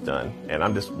I've always done, and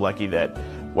I'm just lucky that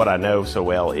what I know so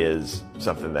well is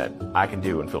something that I can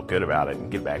do and feel good about it and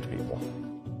give back to people.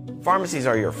 Pharmacies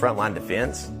are your frontline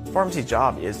defense. Pharmacy's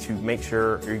job is to make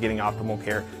sure you're getting optimal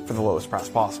care for the lowest price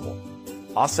possible.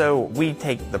 Also, we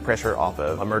take the pressure off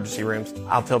of emergency rooms.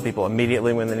 I'll tell people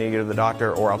immediately when they need to go to the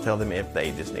doctor, or I'll tell them if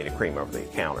they just need a cream over the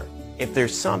counter. If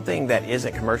there's something that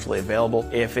isn't commercially available,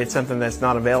 if it's something that's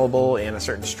not available in a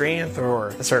certain strength or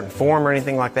a certain form or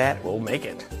anything like that, we'll make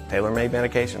it. Tailor-made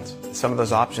medications. Some of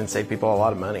those options save people a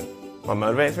lot of money. What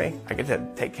motivates me? I get to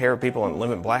take care of people and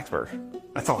live in Blacksburg.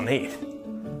 That's all I need.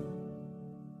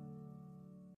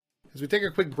 As we take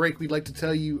a quick break, we'd like to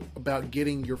tell you about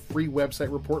getting your free website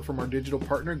report from our digital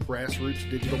partner, Grassroots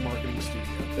Digital Marketing Studio.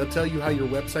 They'll tell you how your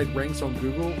website ranks on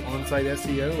Google, on-site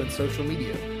SEO, and social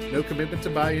media. No commitment to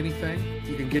buy anything.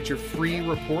 You can get your free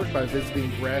report by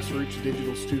visiting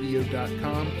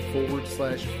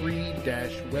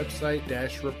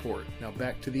grassrootsdigitalstudio.com/free-website-report. Now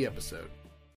back to the episode.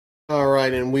 All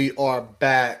right, and we are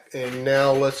back. And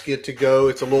now let's get to go.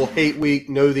 It's a little hate week,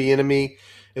 know the enemy,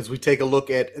 as we take a look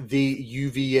at the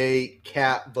UVA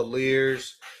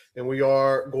Cavaliers. And we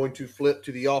are going to flip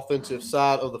to the offensive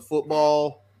side of the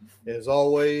football. As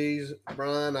always,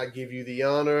 Brian, I give you the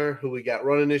honor. Who we got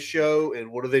running this show,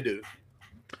 and what do they do?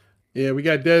 Yeah, we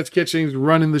got Des Kitchings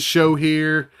running the show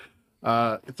here.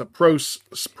 It's a pro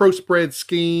spread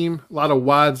scheme, a lot of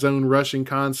wide zone rushing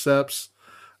concepts.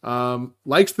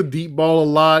 Likes the deep ball a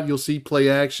lot. You'll see play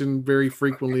action very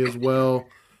frequently as well.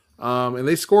 And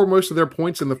they score most of their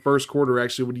points in the first quarter,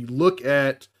 actually. When you look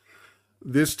at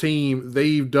this team,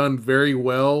 they've done very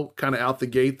well kind of out the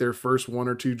gate their first one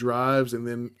or two drives and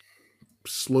then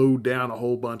slowed down a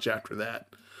whole bunch after that.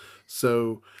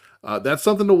 So that's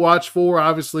something to watch for,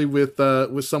 obviously, with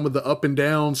some of the up and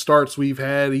down starts we've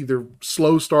had, either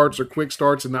slow starts or quick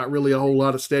starts and not really a whole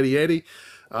lot of steady Eddie.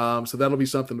 So that'll be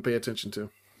something to pay attention to.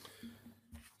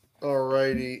 All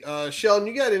righty. Sheldon,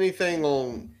 you got anything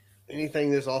on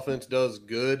anything this offense does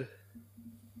good?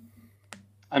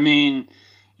 I mean,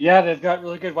 yeah, they've got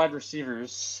really good wide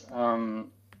receivers.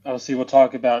 Obviously, we'll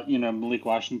talk about, Malik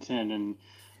Washington and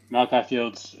Malachi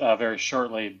Fields very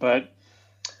shortly. But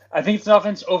I think it's an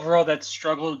offense overall that's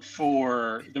struggled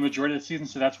for the majority of the season,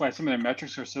 so that's why some of their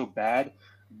metrics are so bad.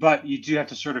 But you do have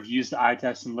to sort of use the eye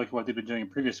test and look at what they've been doing in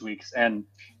previous weeks. And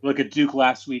look at Duke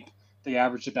last week. They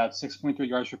averaged about 6.3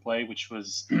 yards per play, which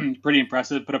was pretty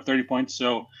impressive, put up 30 points.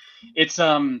 So it's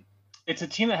it's a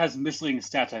team that has misleading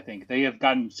stats. I think they have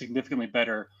gotten significantly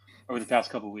better over the past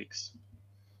couple of weeks.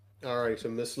 All right,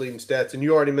 some misleading stats. And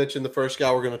you already mentioned the first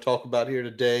guy we're going to talk about here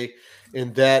today,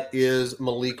 and that is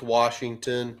Malik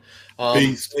Washington.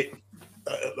 Beast.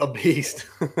 A beast.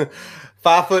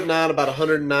 5'9", about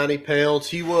 190 pounds.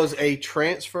 He was a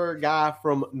transfer guy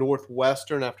from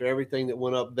Northwestern after everything that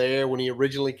went up there when he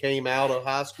originally came out of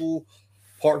high school.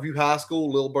 Parkview High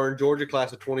School, Lilburn, Georgia,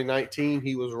 class of 2019.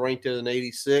 He was ranked at an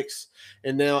 86.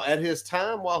 And now at his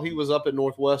time while he was up at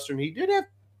Northwestern, he did have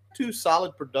two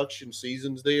solid production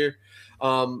seasons there.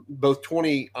 Both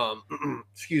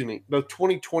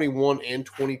 2021 and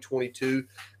 2022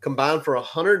 combined for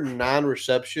 109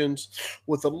 receptions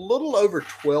with a little over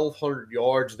 1,200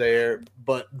 yards there.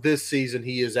 But this season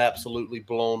he is absolutely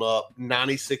blown up.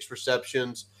 96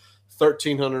 receptions,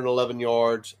 1,311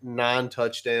 yards, 9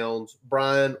 touchdowns.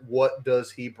 Brian, what does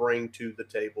he bring to the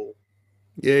table?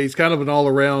 Yeah, he's kind of an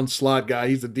all-around slot guy.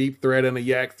 He's a deep threat and a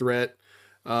yak threat.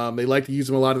 They like to use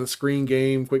him a lot in the screen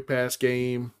game, quick pass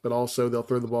game, but also they'll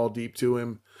throw the ball deep to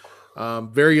him.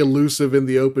 Very elusive in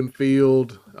the open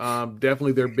field.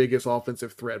 Definitely their biggest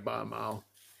offensive threat by a mile.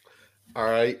 All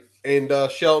right. And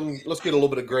Shelton, let's get a little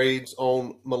bit of grades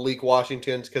on Malik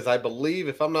Washington because I believe,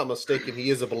 if I'm not mistaken,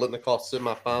 he is a Biletnikoff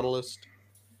semifinalist.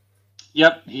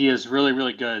 Yep, he is really,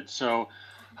 really good. So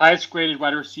highest graded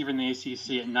wide receiver in the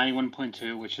ACC at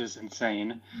 91.2, which is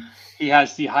insane. He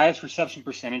has the highest reception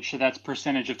percentage, so that's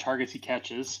percentage of targets he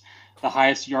catches. The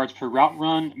highest yards per route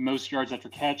run, most yards after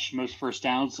catch, most first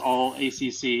downs, all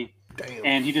ACC. Damn.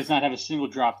 And he does not have a single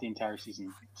drop the entire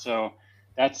season. So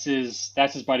that's his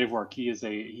body of work. He is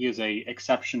a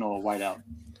exceptional wideout.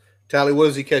 Tally, what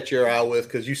does he catch your eye with?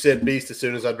 Because you said beast as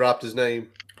soon as I dropped his name.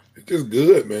 It's just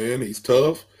good, man. He's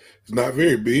tough. He's not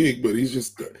very big, but he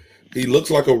looks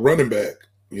like a running back.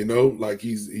 Like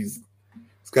he's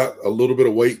got a little bit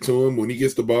of weight to him when he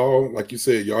gets the ball. Like you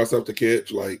said, yards after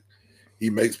catch. Like he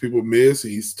makes people miss.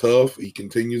 He's tough. He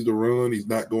continues to run. He's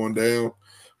not going down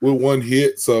with one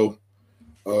hit. So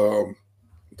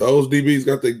those DBs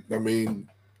got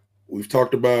we've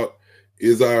talked about,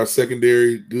 is our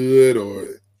secondary good, or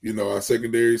our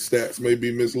secondary stats may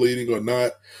be misleading or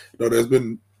not. There's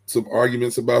been some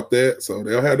arguments about that, so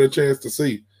they'll have their chance to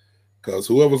see, because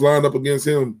whoever's lined up against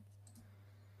him,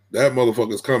 that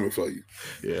motherfucker's coming for you.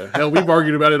 Yeah, hell, we've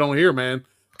argued about it on here, man.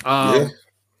 Yeah.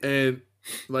 And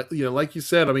like you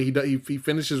said, he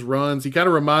finishes runs. He kind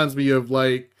of reminds me of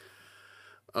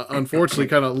unfortunately,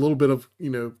 kind of a little bit of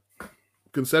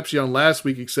Concepcion last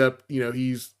week, except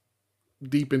he's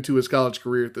deep into his college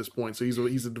career at this point, so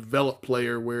he's a developed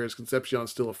player, whereas Concepcion's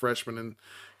still a freshman and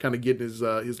kind of getting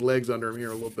his legs under him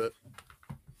here a little bit.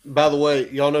 By the way,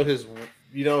 y'all know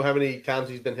how many times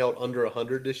he's been held under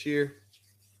 100 this year?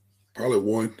 Probably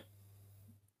one.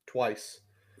 Twice.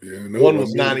 Yeah, one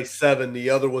was 97. The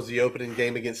other was the opening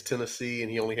game against Tennessee, and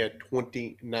he only had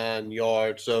 29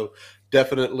 yards. So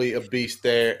definitely a beast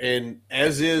there. And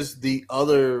as is the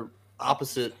other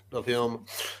opposite of him,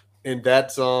 and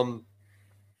that's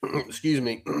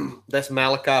that's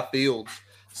Malachi Fields,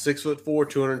 6'4",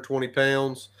 220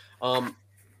 pounds.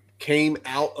 Came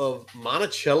out of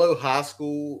Monticello High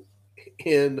School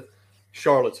in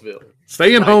Charlottesville.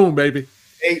 Staying home, baby.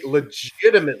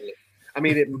 Legitimately.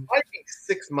 It might be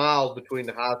 6 miles between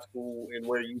the high school and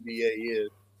where UVA is.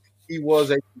 He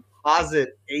was a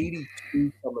composite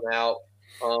 82 coming out,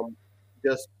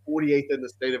 just 48th in the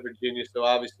state of Virginia. So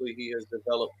obviously he has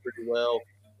developed pretty well.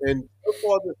 And so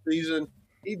far this season,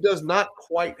 he does not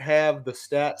quite have the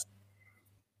stats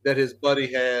that his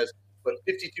buddy has, but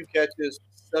 52 catches,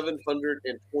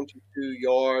 722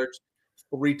 yards,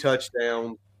 3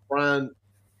 touchdowns. Brian,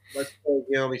 let's play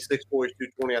him. He's 6'4",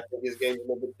 220. I think his game is a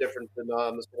little bit different than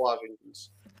Mr. Washington's.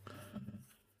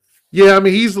 Yeah,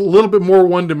 he's a little bit more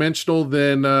one-dimensional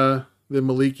than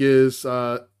Malik is.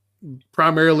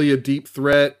 Primarily a deep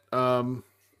threat.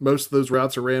 Most of those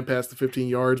routes are ran past the 15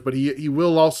 yards, but he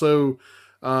will also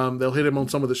they'll hit him on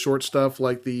some of the short stuff,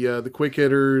 like the quick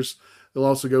hitters. They'll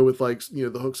also go with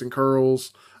the hooks and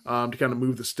curls to kind of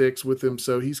move the sticks with him.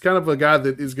 So he's kind of a guy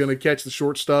that is going to catch the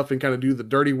short stuff and kind of do the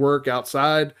dirty work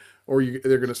outside, or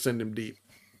they're going to send him deep.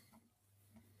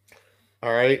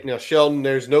 All right. Now, Sheldon,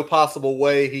 there's no possible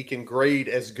way he can grade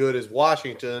as good as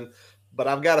Washington, but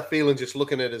I've got a feeling just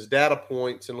looking at his data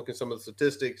points and looking at some of the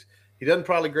statistics, he doesn't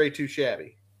probably grade too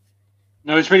shabby.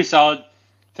 No, he's pretty solid.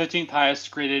 15th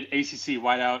highest graded ACC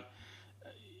wideout.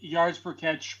 Yards per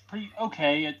catch, pretty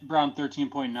okay at around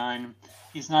 13.9.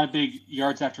 He's not a big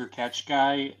yards after catch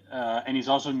guy, and he's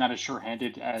also not as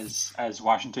short-handed as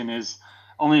Washington is.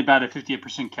 Only about a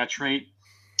 58% catch rate.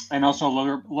 and also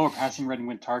lower passing rating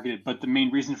when targeted. But the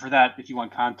main reason for that, if you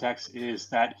want context, is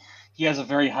that he has a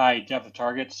very high depth of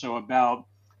target. So about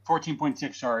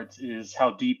 14.6 yards is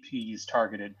how deep he's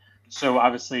targeted. So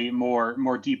obviously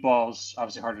more deep balls,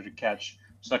 obviously harder to catch.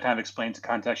 So that kind of explains the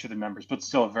context of the numbers, but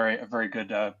still a very good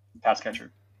pass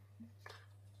catcher.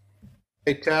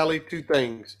 Hey, Tally, two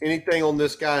things. Anything on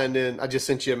this guy, and then I just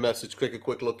sent you a message. Take a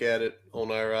quick look at it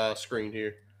on our screen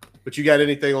here. But you got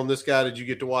anything on this guy? Did you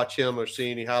get to watch him or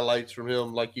see any highlights from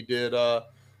him like you did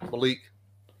Malik?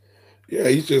 Yeah,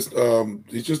 he's just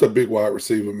a big wide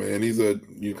receiver, man. He's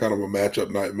kind of a matchup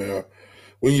nightmare.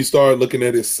 When you start looking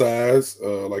at his size,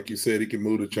 like you said, he can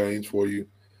move the chains for you.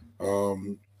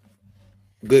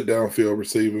 Good downfield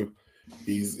receiver.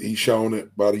 He's shown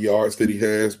it by the yards that he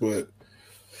has, but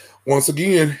once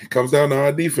again, it comes down to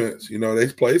our defense. You know, they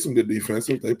play some good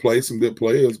defensive. They play some good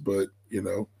players, but you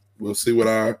know, we'll see what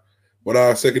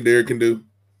our secondary can do.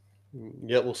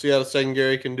 Yeah, we'll see how the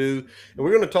secondary can do. And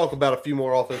we're going to talk about a few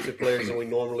more offensive players than we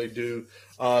normally do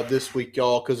this week,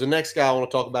 y'all, because the next guy I want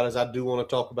to talk about is I do want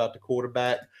to talk about the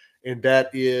quarterback, and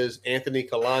that is Anthony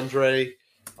Calandre,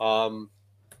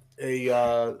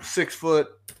 a 6 foot,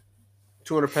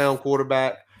 200-pound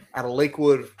quarterback out of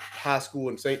Lakewood High School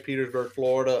in St. Petersburg,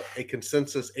 Florida, a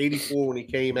consensus 84 when he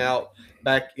came out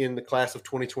back in the class of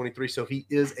 2023. So he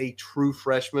is a true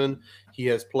freshman. He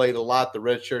has played a lot. The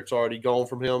red shirt's already gone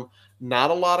from him.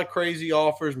 Not a lot of crazy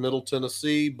offers, Middle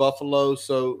Tennessee, Buffalo.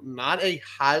 So not a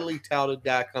highly touted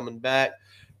guy coming back.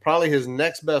 Probably his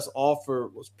next best offer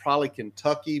was probably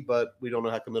Kentucky, but we don't know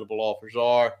how committable offers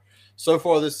are. So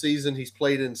far this season, he's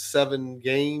played in 7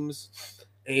 games.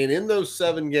 And in those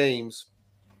 7 games,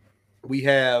 we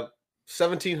have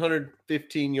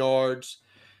 1,715 yards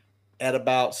at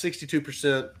about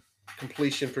 62%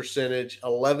 completion percentage,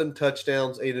 11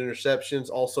 touchdowns, 8 interceptions,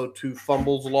 also 2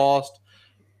 fumbles lost.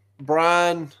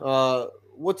 Brian,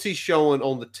 what's he showing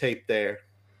on the tape there?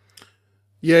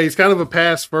 Yeah, he's kind of a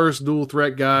pass-first,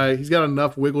 dual-threat guy. He's got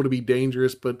enough wiggle to be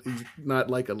dangerous, but he's not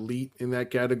like elite in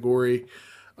that category.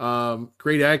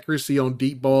 Great accuracy on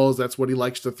deep balls. That's what he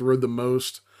likes to throw the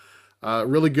most.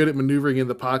 Really good at maneuvering in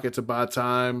the pocket to buy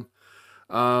time.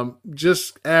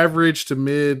 Just average to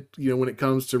mid, when it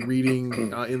comes to reading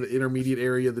in the intermediate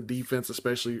area of the defense,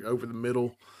 especially over the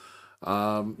middle.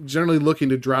 Generally looking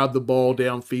to drive the ball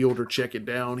downfield or check it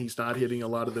down. He's not hitting a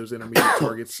lot of those intermediate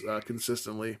targets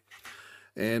consistently.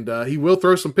 And he will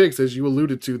throw some picks, as you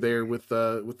alluded to there with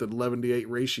the 11-8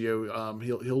 ratio.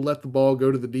 He'll let the ball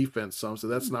go to the defense some, so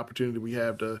that's an opportunity we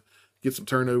have to get some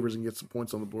turnovers and get some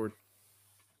points on the board.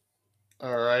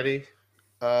 All righty.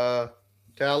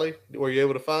 Tally, were you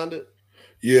able to find it?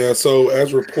 Yeah, so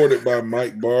as reported by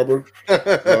Mike Barber,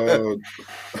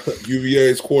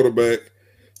 UVA's quarterback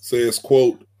says,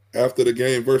 quote, after the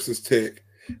game versus Tech,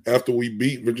 after we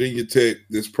beat Virginia Tech,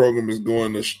 this program is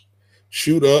going to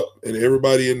shoot up and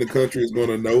everybody in the country is going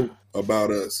to know about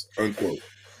us, unquote.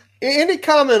 Any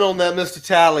comment on that, Mr.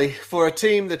 Tally, for a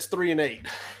team that's 3-8?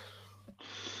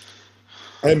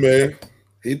 Hey, man,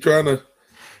 he trying to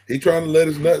let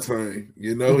his nuts hang.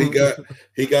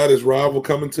 He got his rival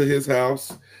coming to his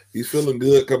house. He's feeling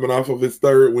good coming off of his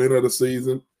 3rd win of the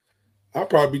season. I'll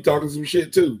probably be talking some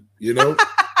shit too,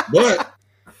 But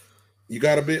you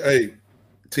gotta be. Hey,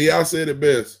 T.I. said it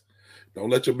best. Don't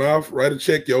let your mouth write a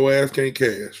check your ass can't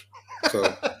cash.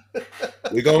 So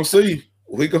we're gonna see.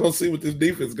 We're gonna see what this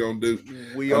defense gonna do.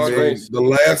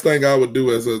 The last thing I would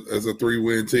do as a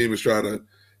 3-win team is try to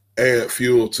add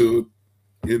fuel to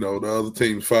the other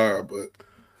team's fire, but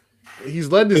he's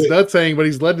letting his nuts hang. But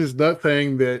he's letting his nut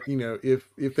hang that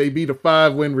if they beat a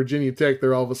 5-win Virginia Tech,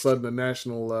 they're all of a sudden a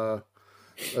national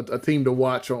a team to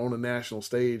watch on a national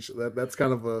stage. That's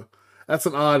kind of that's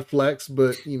an odd flex,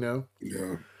 but yeah,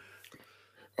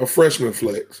 a freshman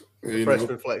flex.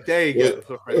 Freshman flex. There you go.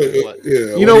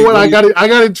 Yeah. What? I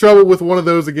got in trouble with one of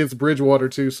those against Bridgewater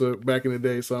too. So back in the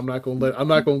day, so I'm not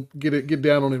gonna get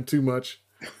down on him too much.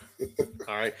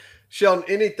 All right. Sheldon,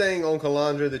 anything on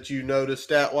Calandre that you noticed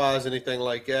stat-wise, anything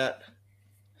like that?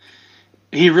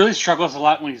 He really struggles a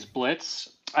lot when he's blitz.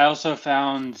 I also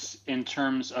found in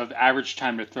terms of average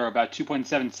time to throw about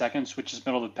 2.7 seconds, which is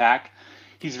middle of the pack.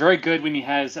 He's very good when he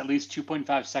has at least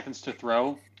 2.5 seconds to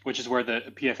throw, which is where the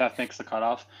PFF makes the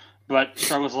cutoff, but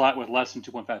struggles a lot with less than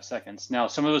 2.5 seconds. Now,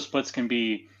 some of those splits can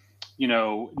be,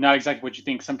 not exactly what you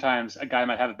think. Sometimes a guy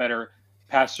might have a better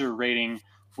passer rating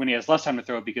when he has less time to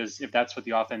throw, because if that's what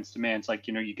the offense demands,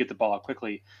 you get the ball out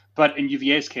quickly. But in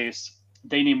UVA's case,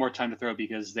 they need more time to throw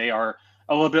because they are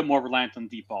a little bit more reliant on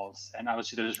deep balls. And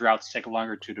obviously those routes take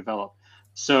longer to develop.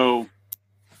 So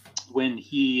when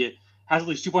he has at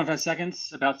least 2.5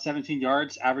 seconds, about 17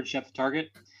 yards, average depth of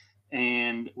target,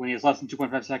 and when he has less than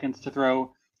 2.5 seconds to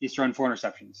throw, he's thrown 4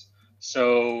 interceptions.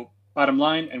 So bottom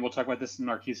line, and we'll talk about this in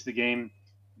our keys to the game,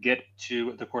 get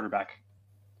to the quarterback.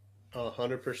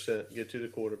 100% get to the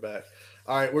quarterback.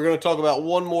 All right, we're going to talk about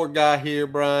one more guy here,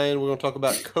 Brian. We're going to talk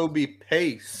about Kobe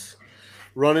Pace,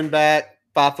 running back,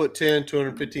 5'10",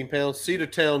 215 pounds,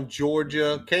 Cedartown,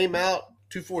 Georgia. Came out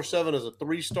 247 as a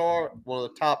 3-star, one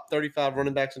of the top 35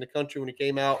 running backs in the country when he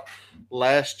came out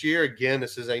last year. Again,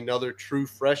 this is another true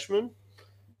freshman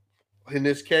in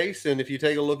this case. And if you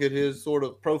take a look at his sort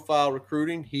of profile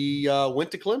recruiting, he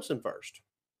went to Clemson first.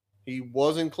 He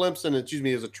was in Clemson,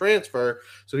 as a transfer.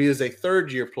 So he is a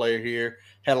third-year player here.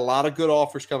 Had a lot of good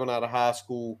offers coming out of high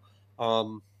school.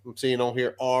 I'm seeing on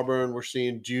here Auburn. We're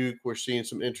seeing Duke. We're seeing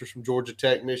some interest from Georgia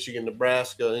Tech, Michigan,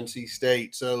 Nebraska, NC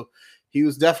State. So he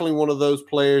was definitely one of those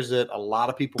players that a lot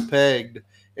of people pegged.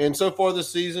 And so far this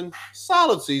season,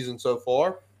 solid season so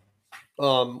far.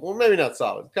 Well, maybe not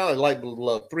solid. Kind of light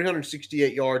below.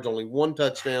 368 yards, only 1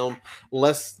 touchdown,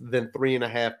 less than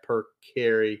 3.5 per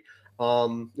carry.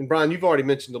 And Brian, you've already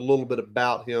mentioned a little bit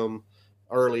about him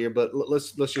earlier, but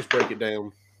let's just break it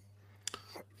down.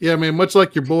 Yeah, man, much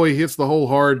like your boy, he hits the hole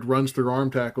hard, runs through arm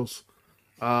tackles.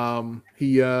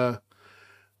 He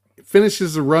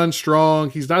finishes the run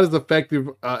strong. He's not as effective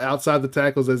outside the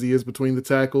tackles as he is between the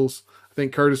tackles. I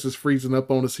think Curtis is freezing up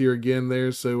on us here again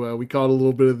there, so we caught a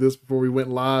little bit of this before we went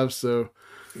live, so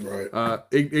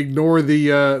ignore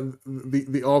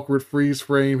the awkward freeze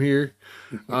frame here.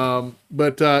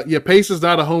 But Pace is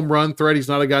not a home run threat. He's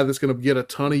not a guy that's going to get a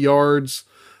ton of yards.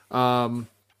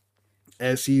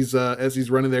 As he's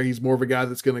running there, he's more of a guy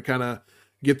that's going to kind of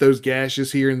get those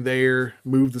gashes here and there,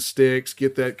 move the sticks,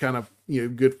 get that kind of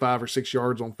good 5 or 6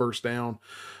 yards on first down.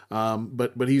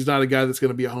 But he's not a guy that's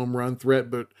going to be a home run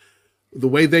threat. But the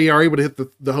way they are able to hit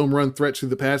the home run threat through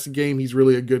the passing game, he's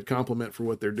really a good complement for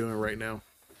what they're doing right now.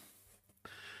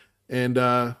 And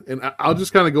I'll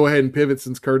just kind of go ahead and pivot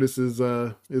since Curtis is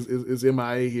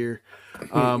MIA here.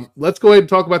 Let's go ahead and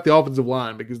talk about the offensive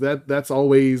line, because that's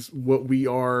always what we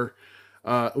are.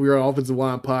 We're an offensive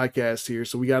line podcast here,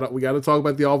 so we got to talk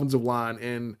about the offensive line.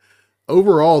 And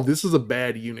overall, this is a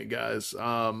bad unit, guys.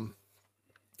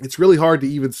 It's really hard to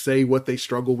even say what they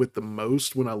struggle with the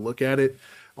most when I look at it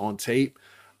on tape.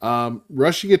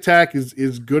 Rushing attack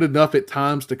is good enough at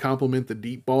times to complement the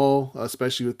deep ball,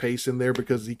 especially with Pace in there,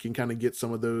 because he can kind of get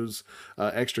some of those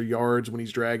extra yards when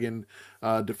he's dragging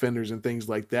defenders and things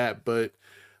like that. But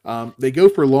they go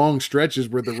for long stretches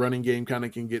where the running game kind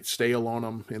of can get stale on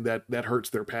them, and that hurts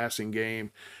their passing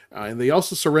game. And they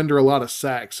also surrender a lot of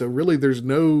sacks. So really there's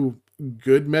no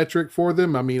good metric for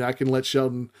them. I mean, I can let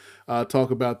Sheldon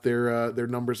talk about their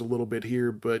numbers a little bit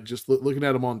here, but just looking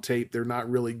at them on tape, they're not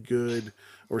really good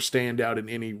or stand out in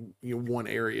any one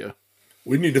area.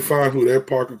 We need to find who that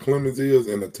Parker Clemens is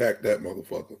and attack that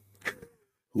motherfucker.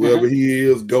 Whoever he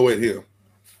is, go at him.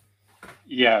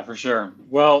 Yeah, for sure.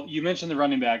 Well, you mentioned the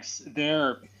running backs.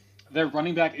 Their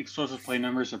running back explosive play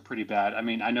numbers are pretty bad. I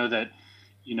mean, I know that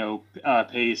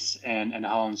Pace and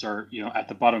Hollins are at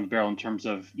the bottom of the barrel in terms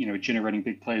of generating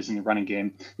big plays in the running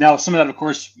game. Now, some of that, of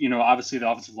course, obviously the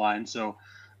offensive line. So,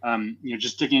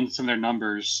 just digging into some of their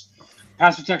numbers.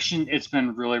 Pass protection, it's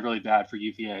been really, really bad for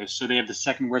UVA. So they have the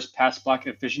second worst pass block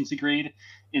efficiency grade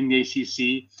in the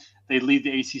ACC. They lead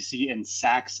the ACC in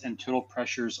sacks and total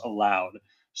pressures allowed.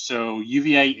 So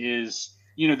UVA is,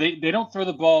 they don't throw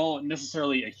the ball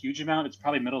necessarily a huge amount. It's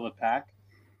probably middle of the pack.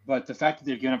 But the fact that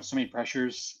they've given up so many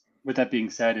pressures, with that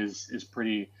being said, is a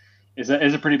pretty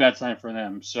bad sign for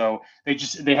them. So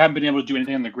they haven't been able to do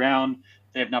anything on the ground.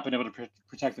 They have not been able to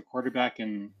protect the quarterback,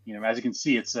 and as you can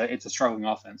see, it's a struggling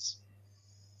offense.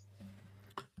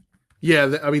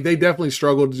 Yeah, I mean, they definitely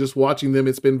struggled. Just watching them,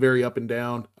 it's been very up and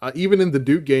down. Even in the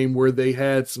Duke game, where they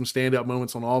had some standout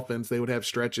moments on offense, they would have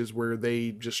stretches where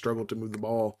they just struggled to move the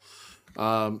ball.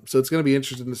 So it's going to be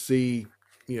interesting to see,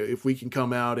 if we can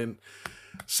come out and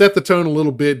set the tone a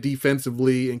little bit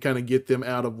defensively and kind of get them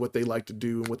out of what they like to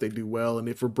do and what they do well. And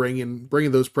if we're bringing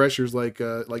those pressures, like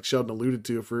Sheldon alluded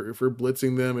to, if we're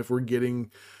blitzing them, if we're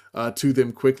getting to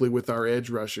them quickly with our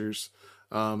edge rushers,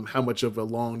 how much of a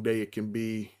long day it can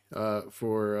be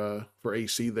for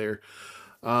AC there.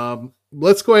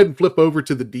 Let's go ahead and flip over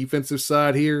to the defensive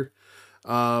side here.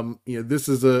 This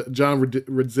is a John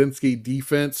Rudzinski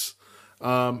defense,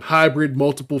 hybrid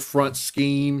multiple front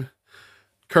scheme.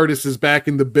 Curtis is back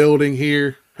in the building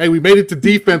here. Hey, we made it to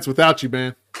defense without you,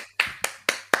 man.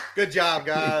 Good job,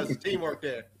 guys. Teamwork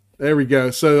there. There we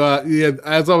go. So,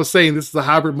 as I was saying, this is a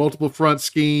hybrid multiple front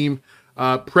scheme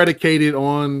predicated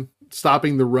on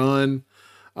stopping the run.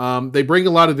 They bring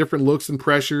a lot of different looks and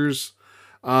pressures.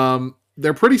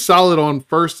 They're pretty solid on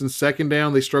first and second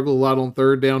down. They struggle a lot on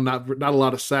third down. Not a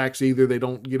lot of sacks either. They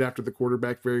don't get after the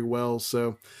quarterback very well.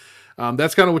 So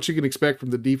that's kind of what you can expect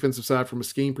from the defensive side from a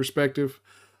scheme perspective.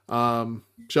 Sheldon,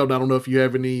 I don't know if you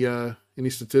have any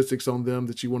statistics on them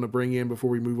that you want to bring in before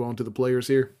we move on to the players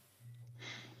here.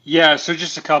 Yeah, so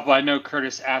just a couple. I know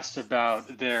Curtis asked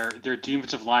about their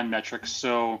defensive line metrics.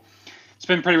 So it's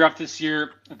been pretty rough this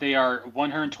year. They are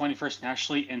 121st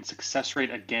nationally in success rate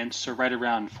against, so right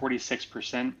around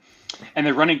 46%. And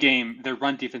their running game, their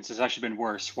run defense has actually been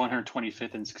worse,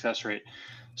 125th in success rate.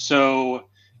 So,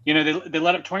 they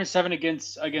let up 27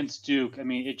 against Duke. I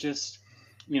mean, it just,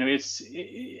 it's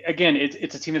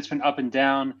a team that's been up and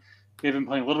down. They've been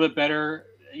playing a little bit better.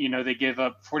 They gave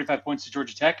up 45 points to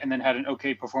Georgia Tech and then had an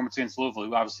okay performance against Louisville,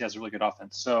 who obviously has a really good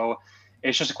offense. So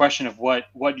it's just a question of what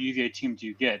UVA team do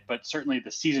you get. But certainly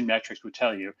the season metrics would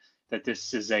tell you that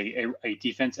this is a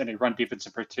defense and a run defense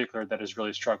in particular that has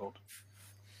really struggled.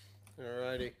 All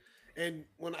righty. And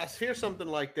when I hear something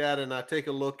like that and I take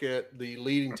a look at the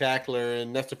leading tackler,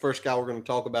 and that's the first guy we're going to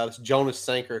talk about, is Jonas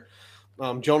Sanker.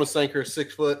 Jonas Sanker is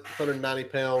 6 foot,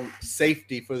 190-pound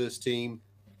safety for this team.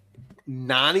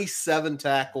 97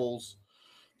 tackles,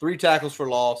 3 tackles for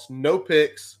loss, no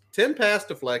picks, 10 pass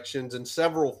deflections, and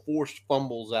several forced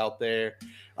fumbles out there.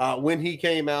 When he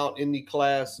came out in the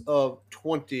class of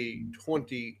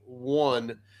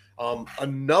 2021,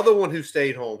 another one who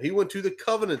stayed home. He went to the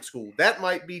Covenant School. That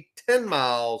might be 10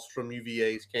 miles from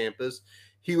UVA's campus.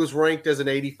 He was ranked as an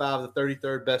 85, the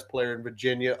 33rd best player in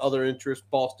Virginia. Other interests,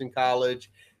 Boston College,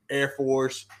 Air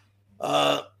Force,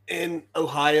 in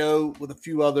Ohio with a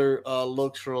few other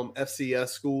looks from FCS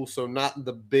schools, so not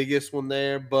the biggest one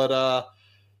there. But,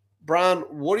 Brian,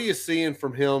 what are you seeing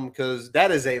from him? Because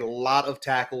that is a lot of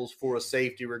tackles for a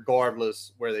safety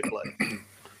regardless where they play.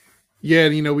 Yeah,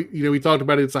 we talked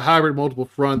about it. It's a hybrid multiple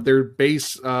front. Their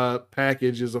base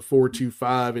package is a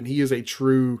 4-2-5, and he is a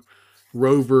true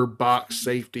rover box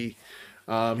safety.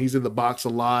 He's in the box a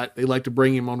lot. They like to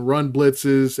bring him on run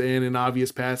blitzes and in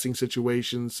obvious passing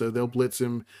situations, so they'll blitz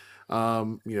him,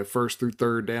 first through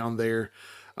third down there.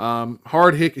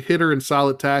 Hard hitter and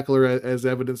solid tackler, as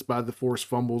evidenced by the forced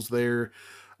fumbles there.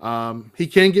 He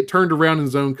can get turned around in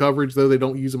zone coverage, though they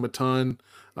don't use him a ton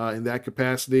in that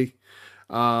capacity.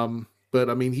 But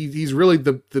I mean, he's really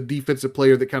the defensive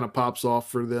player that kind of pops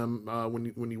off for them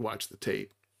when you watch the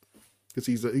tape, because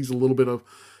he's a little bit of.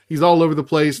 He's all over the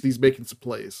place. And he's making some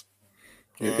plays.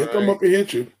 Yeah, he'll come up and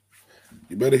hit you.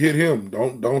 You better hit him.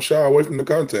 Don't shy away from the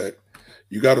contact.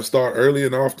 You got to start early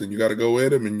and often. You got to go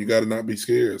at him, and you got to not be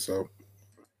scared. So,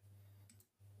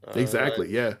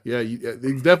 exactly, right. Yeah.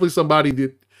 He's definitely somebody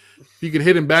that if you can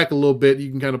hit him back a little bit,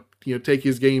 you can kind of take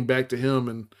his game back to him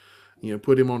and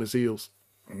put him on his heels.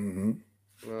 Mm-hmm.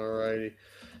 All righty.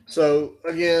 So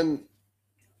again,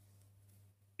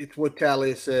 it's what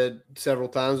Callie said several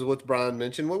times, what Brian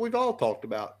mentioned, what we've all talked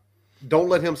about. Don't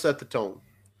let him set the tone.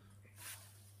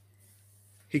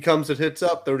 He comes and hits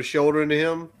up, throw the shoulder into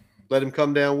him, let him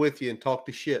come down with you and talk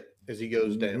the shit as he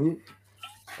goes down.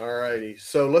 All righty.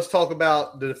 So let's talk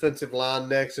about the defensive line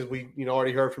next, as we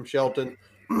already heard from Shelton.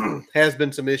 Has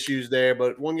been some issues there,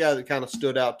 but one guy that kind of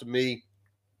stood out to me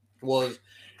was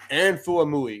Aaron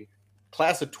Fuamui.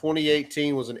 Class of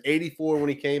 2018, was an 84 when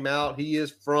he came out. He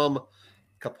is from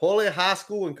Kapolei High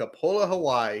School in Kapolei,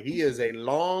 Hawaii. He is a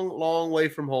long, long way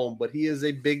from home, but he is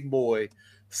a big boy.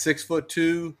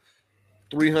 6'2",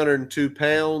 302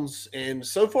 pounds. And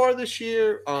so far this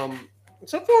year,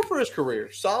 so far for his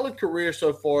career, solid career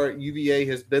so far at UVA,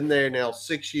 has been there now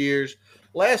 6 years.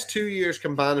 Last 2 years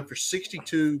combining for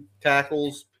 62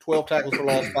 tackles, 12 tackles for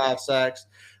loss, 5 sacks.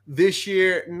 This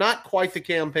year, not quite the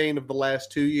campaign of the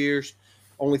last 2 years.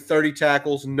 Only 30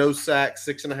 tackles, no sacks,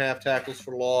 6.5 tackles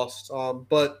for loss.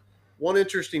 But one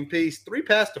interesting piece, 3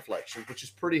 pass deflections, which is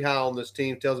pretty high on this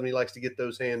team. Tells me he likes to get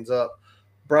those hands up.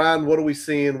 Brian, what are we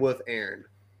seeing with Aaron?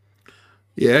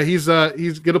 Yeah, he's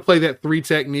going to play that 3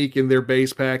 technique in their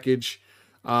base package.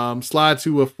 Slide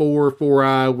to a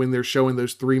 4-4-eye when they're showing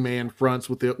those 3-man fronts,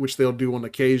 which they'll do on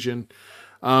occasion.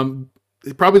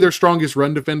 Probably their strongest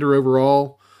run defender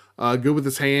overall. Good with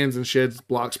his hands and sheds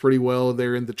blocks pretty well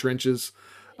there in the trenches.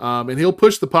 And he'll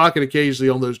push the pocket occasionally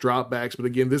on those dropbacks. But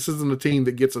again, this isn't a team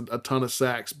that gets a ton of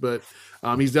sacks, but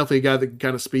he's definitely a guy that can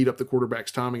kind of speed up the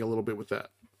quarterback's timing a little bit with that.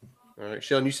 All right,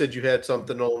 Sean, you said you had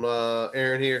something on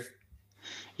Aaron here.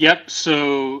 Yep.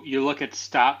 So you look at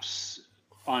stops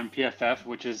on PFF,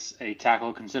 which is a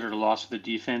tackle considered a loss for the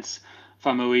defense.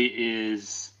 Famui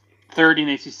is third in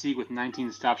ACC with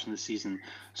 19 stops in the season.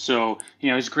 So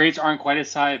his grades aren't quite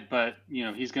as high, but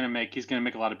he's gonna make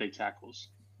a lot of big tackles.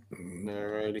 All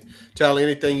righty. Tally,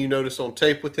 anything you notice on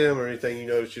tape with him or anything you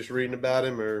notice just reading about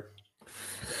him? Or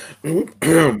We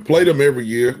played them every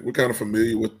year. We're kind of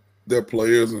familiar with their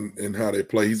players and how they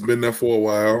play. He's been there for a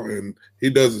while, and he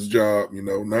does his job.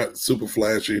 Not super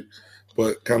flashy,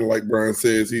 but kind of like Brian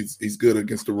says, he's good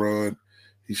against the run.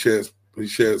 He sheds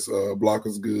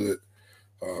blockers good.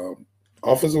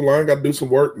 Offensive line got to do some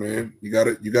work, man. You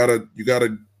gotta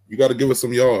give us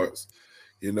some yards.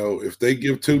 If they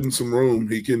give Tootin some room,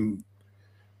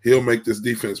 he'll make this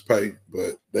defense pay.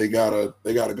 But they gotta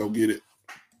go get it.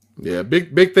 Yeah,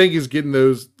 big thing is getting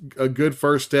a good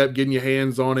first step, getting your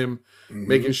hands on him,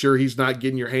 making sure he's not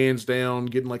getting your hands down,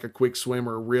 getting like a quick swim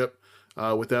or a rip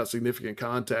without significant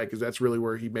contact, because that's really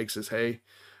where he makes his hay,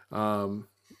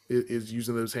 is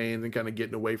using those hands and kind of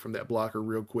getting away from that blocker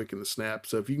real quick in the snap.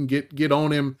 So if you can get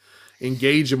on him,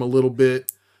 engage him a little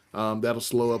bit, that'll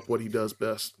slow up what he does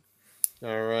best.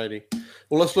 All righty.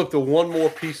 Well, let's look at one more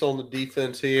piece on the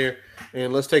defense here,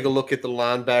 and let's take a look at the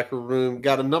linebacker room.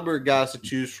 Got a number of guys to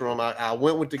choose from. I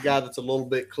went with the guy that's a little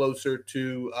bit closer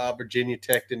to Virginia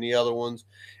Tech than the other ones,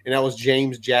 and that was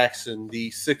James Jackson, the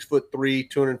 6'3",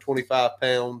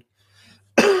 225-pound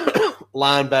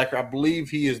linebacker. I believe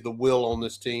he is the will on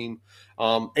this team.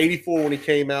 84 when he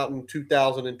came out in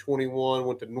 2021,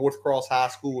 went to North Cross High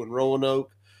School in Roanoke.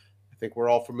 I think we're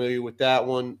all familiar with that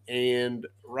one. And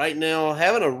right now,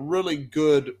 having a really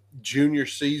good junior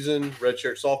season,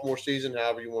 redshirt sophomore season,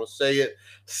 however you want to say it.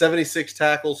 76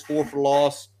 tackles, 4 for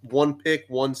loss, 1 pick,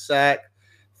 1 sack,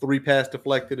 3 pass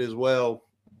deflected as well.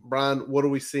 Brian, what are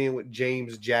we seeing with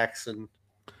James Jackson?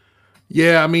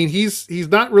 Yeah, I mean, he's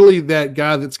not really that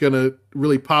guy that's going to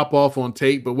really pop off on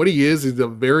tape, but what he is a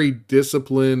very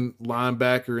disciplined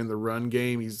linebacker in the run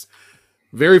game. He's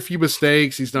very few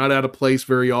mistakes. He's not out of place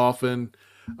very often.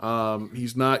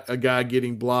 He's not a guy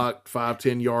getting blocked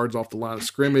 5-10 yards off the line of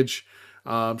scrimmage.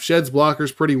 Sheds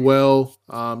blockers pretty well.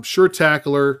 Sure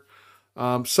tackler.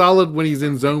 Solid when he's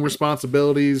in zone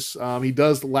responsibilities. He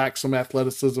does lack some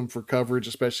athleticism for coverage,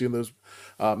 especially in those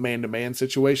man-to-man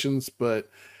situations. But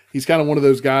he's kind of one of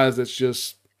those guys that's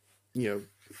just,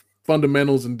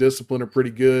 fundamentals and discipline are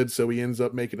pretty good, so he ends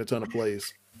up making a ton of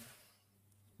plays.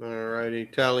 All righty.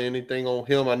 Tally, anything on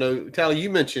him? I know, Tally,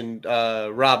 you mentioned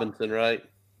Robinson, right?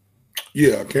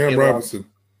 Yeah, Cam Robinson.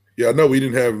 Yeah, I know we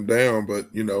didn't have him down, but,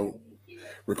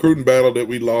 recruiting battle that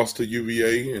we lost to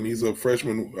UVA, and he's a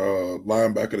freshman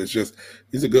linebacker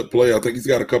he's a good player. I think he's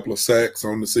got a couple of sacks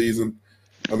on the season.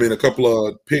 I mean, a couple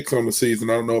of picks on the season.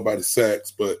 I don't know about his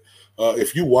sacks, but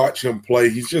if you watch him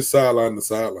play, he's just sideline to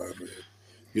sideline,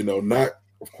 man.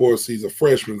 Of course, he's a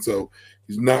freshman, so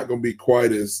he's not going to be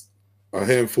quite as a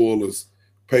handful as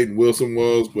Peyton Wilson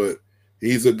was, but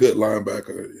he's a good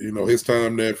linebacker. His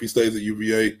time there, if he stays at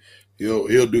UVA,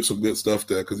 he'll do some good stuff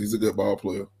there because he's a good ball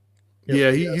player.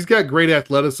 Yeah, he's got great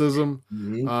athleticism,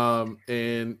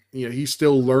 and he's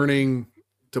still learning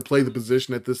to play the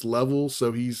position at this level.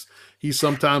 So he's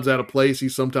sometimes out of place.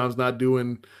 He's sometimes not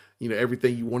doing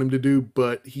everything you want him to do,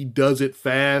 but he does it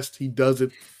fast. He does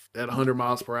it at 100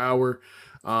 miles per hour,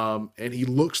 and he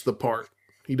looks the part.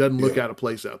 He doesn't look out of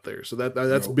place out there. So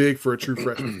that's big for a true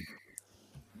freshman.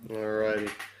 All righty.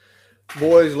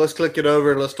 Boys, let's click it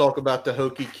over and let's talk about the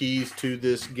Hokie keys to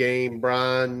this game.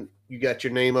 Brian, you got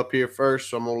your name up here first,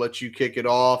 so I'm going to let you kick it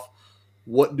off.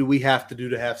 What do we have to do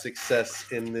to have success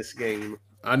in this game?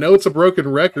 I know it's a broken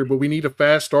record, but we need a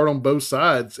fast start on both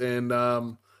sides. And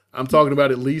I'm talking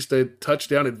about at least a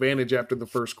touchdown advantage after the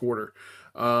first quarter.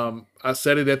 I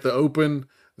said it at the open.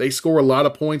 They score a lot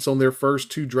of points on their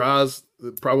first 2 drives.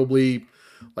 Probably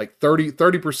like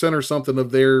 30% or something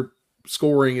of their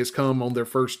scoring has come on their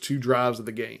first 2 drives of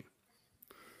the game.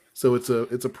 So it's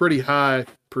a pretty high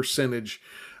percentage.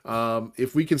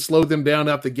 If we can slow them down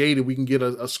out the gate and we can get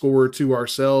a score or 2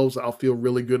 ourselves, I'll feel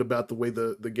really good about the way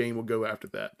the game will go after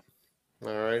that.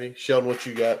 All righty. Sheldon, what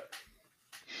you got?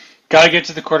 Got to get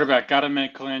to the quarterback. Got to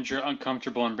make Calandria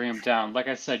uncomfortable and bring him down. Like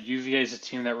I said, UVA is a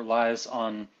team that relies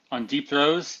on deep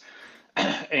throws.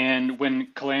 And when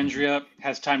Calandria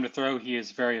has time to throw, he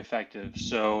is very effective.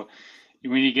 So we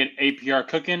need to get APR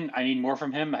cooking. I need more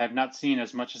from him. I have not seen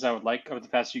as much as I would like over the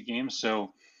past few games.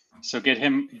 So get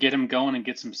him going and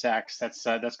get some sacks. That's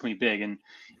going to be big. And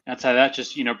outside of that,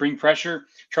 just bring pressure.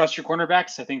 Trust your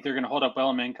cornerbacks. I think they're going to hold up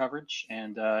well in man coverage.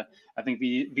 And I think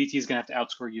VT is going to have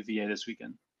to outscore UVA this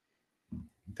weekend.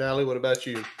 Tally, what about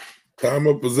you? Time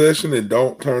of possession and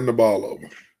don't turn the ball over.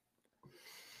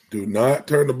 Do not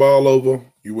turn the ball over.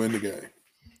 You win the game.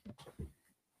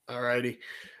 All righty.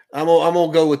 I'm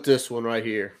gonna go with this one right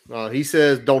here. He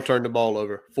says don't turn the ball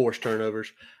over, force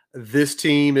turnovers. This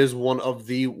team is one of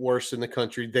the worst in the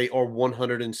country. They are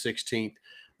 116th.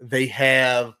 They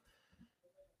have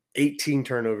 18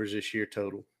 turnovers this year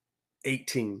total.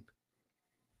 18.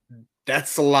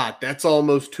 That's a lot. That's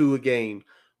almost 2 a game.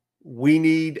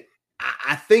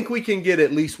 I think we can get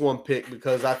at least 1 pick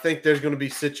because I think there's going to be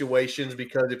situations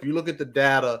because if you look at the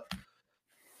data,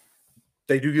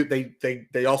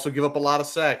 they also give up a lot of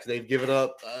sacks. They've given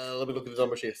up, let me look at the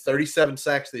numbers here, 37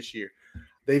 sacks this year.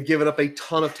 They've given up a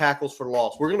ton of tackles for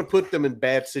loss. We're going to put them in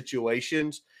bad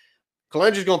situations.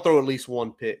 Calandri's going to throw at least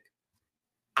 1 pick.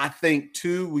 I think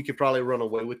 2, we could probably run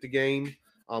away with the game.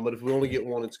 But if we only get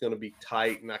 1, it's going to be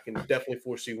tight, and I can definitely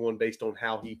foresee 1 based on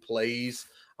how he plays.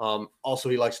 Also,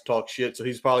 he likes to talk shit, so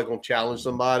he's probably going to challenge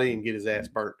somebody and get his ass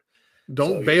burnt.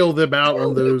 Don't bail them out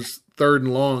on those 3rd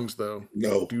and longs, though.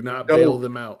 No. Do not bail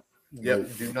them out.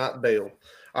 Yep, do not bail.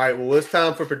 All right, well, it's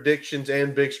time for predictions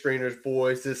and big screeners,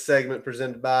 boys. This segment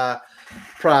presented by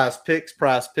Prize Picks.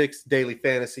 Prize Picks, daily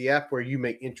fantasy app where you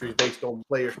make entries based on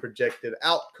players' projected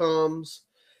outcomes.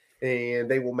 And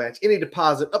they will match any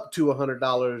deposit up to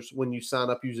 $100 when you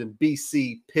sign up using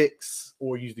BC Picks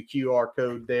or use the QR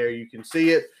code there. You can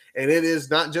see it. And it is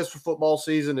not just for football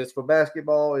season. It's for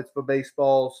basketball. It's for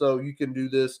baseball. So you can do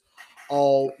this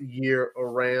all year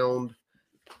around.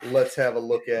 Let's have a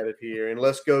look at it here. And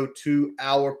let's go to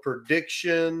our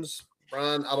predictions.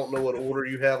 Brian, I don't know what order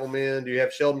you have them in. Do you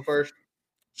have Sheldon first?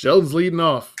 Sheldon's leading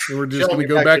off. And we're just going to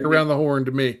go back around the horn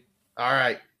to me. All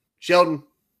right. Sheldon.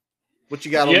 What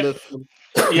you got on this one?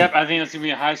 Yep, I think it's going to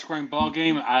be a high-scoring ball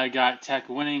game. I got Tech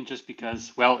winning just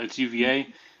because, well, it's UVA,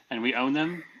 and we own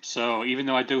them. So even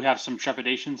though I do have some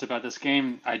trepidations about this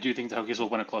game, I do think the Hokies will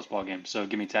win a close ball game. So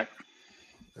give me Tech.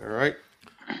 All right.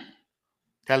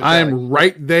 I am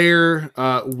right there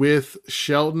with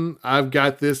Sheldon. I've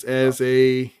got this as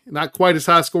a not quite as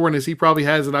high scoring as he probably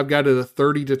has it. I've got it a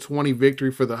 30-20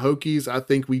 victory for the Hokies. I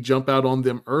think we jump out on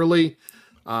them early.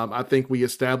 I think we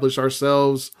establish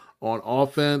ourselves on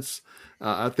offense.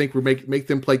 I think we make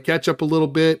them play catch up a little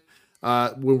bit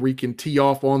when we can tee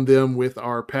off on them with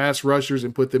our pass rushers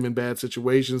and put them in bad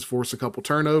situations, force a couple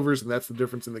turnovers, and that's the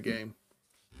difference in the game.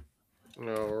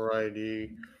 All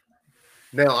righty.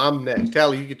 Now I'm next.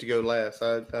 Tally, you get to go last.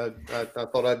 I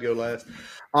thought I'd go last.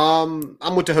 I'm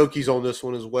with the Hokies on this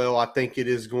one as well. I think it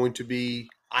is going to be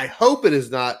 – I hope it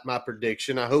is not my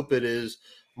prediction. I hope it is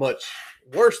much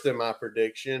worse than my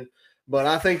prediction. But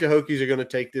I think the Hokies are going to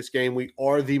take this game. We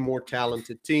are the more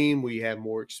talented team. We have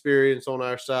more experience on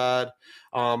our side.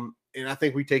 And I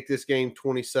think we take this game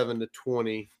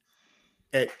 27-20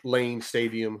 at Lane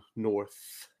Stadium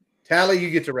North. Tally, you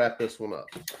get to wrap this one up.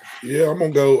 Yeah, I'm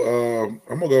gonna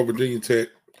go Virginia Tech.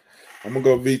 I'm gonna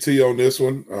go VT on this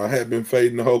one. I had been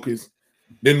fading the Hokies.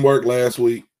 Didn't work last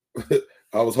week.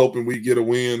 I was hoping we'd get a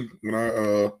win when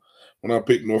I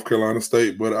picked North Carolina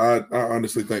State, but I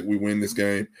honestly think we win this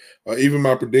game. Even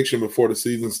my prediction before the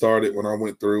season started, when I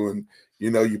went through and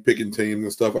you picking teams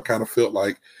and stuff, I kind of felt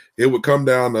like it would come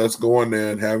down to us going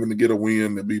there and having to get a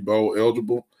win to be bowl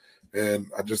eligible. And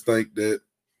I just think that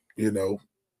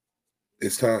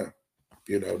it's time.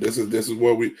 This is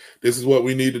what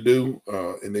we need to do.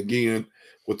 And again,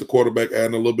 with the quarterback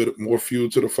adding a little bit more fuel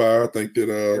to the fire, I think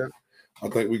that I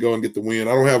think we go and get the win.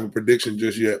 I don't have a prediction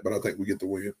just yet, but I think we get the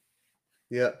win.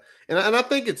 Yeah, and I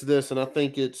think it's this, and I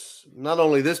think it's not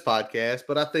only this podcast,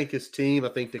 but I think his team, I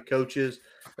think the coaches,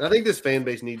 and I think this fan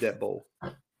base need that bowl.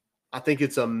 I think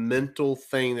it's a mental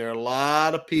thing. There are a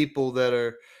lot of people that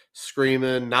are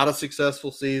screaming, not a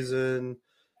successful season,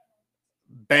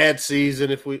 bad season.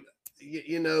 If we,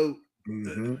 you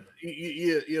look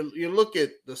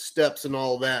at the steps and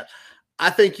all that.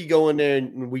 I think you go in there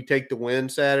and we take the win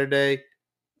Saturday,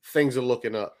 things are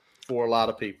looking up for a lot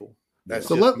of people.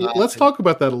 So let's talk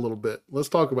about that a little bit. Let's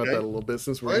talk about that a little bit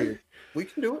since we're here. We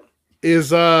can do it. Is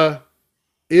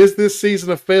this season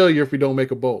a failure if we don't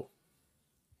make a bowl?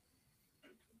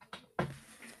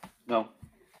 No.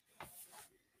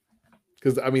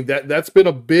 Because I mean that's been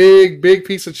a big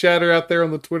piece of chatter out there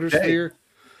on the Twitter sphere.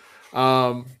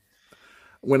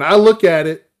 When I look at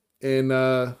it, and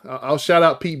I'll shout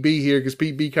out Pete B here because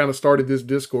Pete B kind of started this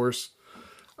discourse.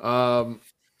 When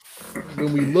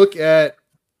we look at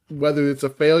whether it's a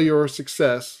failure or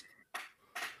success,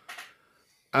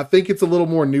 I think it's a little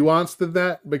more nuanced than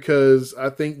that because I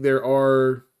think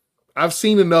I've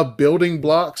seen enough building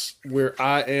blocks where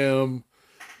I am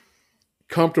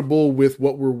comfortable with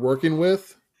what we're working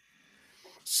with.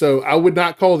 So I would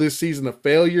not call this season a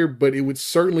failure, but it would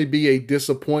certainly be a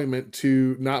disappointment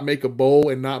to not make a bowl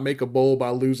and not make a bowl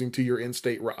by losing to your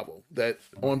in-state rival that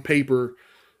on paper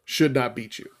should not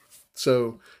beat you.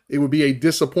 So it would be a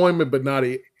disappointment, but not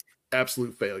a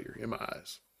absolute failure in my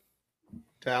eyes.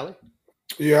 Tally?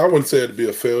 Yeah, I wouldn't say it'd be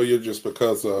a failure just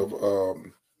because of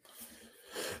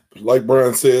like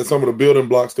Brian said, some of the building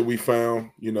blocks that we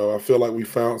found, I feel like we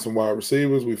found some wide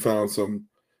receivers. We found some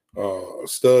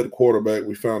stud quarterback.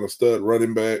 We found a stud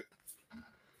running back.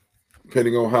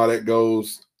 Depending on how that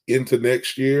goes into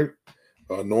next year,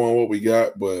 knowing what we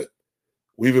got, but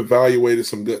we've evaluated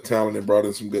some good talent and brought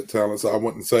in some good talent. So I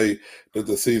wouldn't say that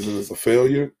the season is a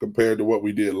failure compared to what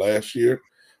we did last year,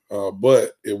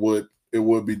 but it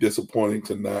would be disappointing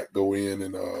to not go in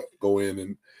and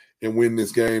win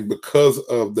this game because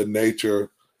of the nature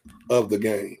of the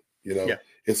game.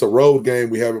 It's a road game.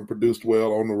 We haven't produced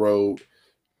well on the road.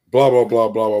 Blah blah blah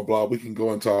blah blah blah. We can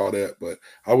go into all that, but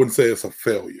I wouldn't say it's a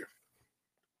failure.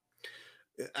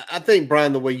 I think,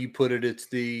 Brian, the way you put it, it's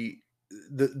the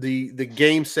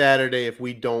game Saturday. If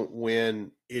we don't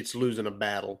win, it's losing a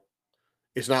battle.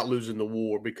 It's not losing the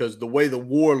war, because the way the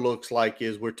war looks like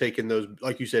is we're taking those,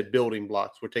 like you said, building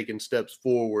blocks. We're taking steps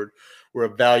forward. We're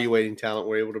evaluating talent.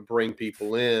 We're able to bring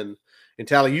people in. And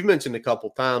Tally, you've mentioned a couple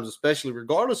times, especially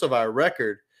regardless of our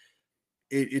record,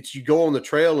 it's you go on the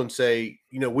trail and say,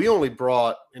 we only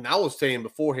brought, and I was saying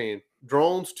beforehand,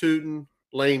 Drones, Tootin,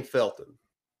 Lane, Felton.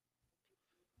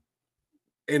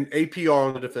 And APR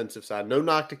on the defensive side. No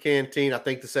knock to Canteen. I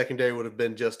think the secondary would have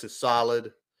been just as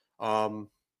solid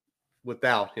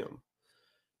without him.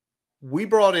 We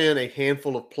brought in a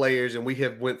handful of players, and we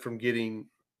have went from getting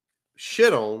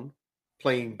shit on,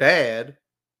 playing bad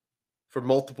for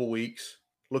multiple weeks,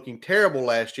 looking terrible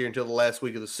last year until the last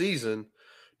week of the season,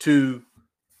 to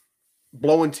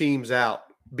blowing teams out,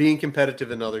 being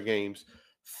competitive in other games.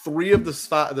 3 of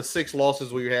the 6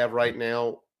 losses we have right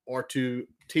now are to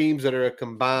teams that are a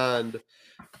combined,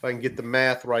 if I can get the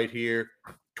math right here,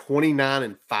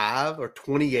 29-5 or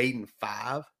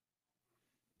 28-5.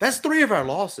 That's 3 of our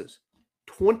losses.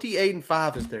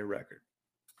 28-5 is their record.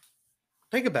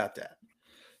 Think about that.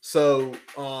 So,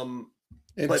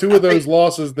 and 2 of those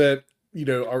losses that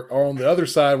are on the other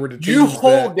side were the teams you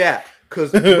hold that,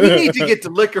 because we need to get the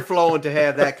liquor flowing to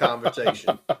have that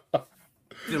conversation.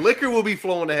 The liquor will be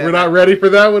flowing to have. We're not ready for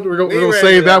that one. We're going to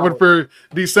save that one for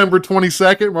December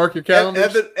 22nd. Mark your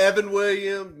calendars. Evan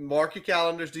Williams, mark your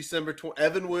calendars. December 20.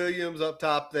 Evan Williams up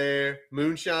top there.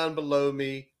 Moonshine below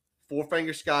me.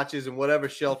 4-finger scotches and whatever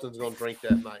Shelton's going to drink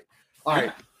that night. All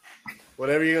right,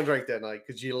 whatever you're going to drink that night,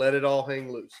 because you let it all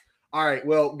hang loose. All right.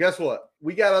 Well, guess what?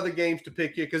 We got other games to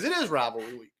pick here because it is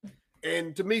rivalry week,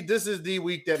 and to me, this is the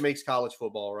week that makes college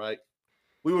football. Right.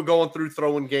 We were going through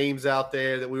throwing games out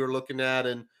there that we were looking at,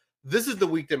 and this is the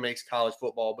week that makes college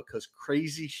football because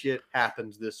crazy shit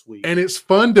happens this week. And it's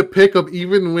fun to pick up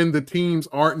even when the teams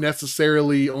aren't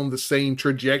necessarily on the same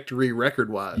trajectory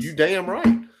record-wise. You damn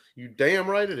right. You damn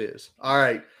right it is. All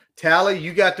right. Tally,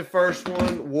 you got the first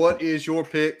one. What is your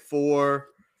pick for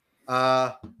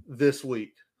this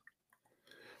week?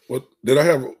 What did I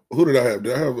have? Who did I have?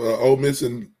 Did I have Ole Miss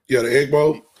and the Egg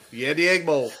Bowl? Yeah, the Egg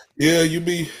Bowl. Yeah, you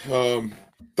be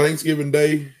Thanksgiving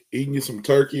Day eating you some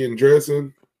turkey and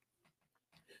dressing.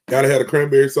 Gotta have the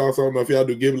cranberry sauce. I don't know if y'all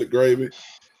do giblet gravy.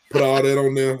 Put all that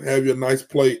on there. Have you a nice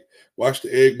plate. Watch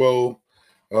the Egg Bowl.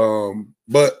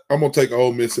 But I'm gonna take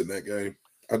Ole Miss in that game.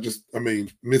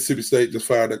 Mississippi State just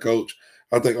fired their coach.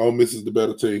 I think Ole Miss is the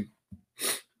better team.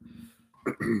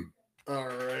 All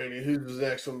righty. Who's the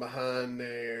next one behind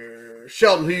there?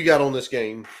 Shelton, who you got on this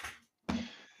game?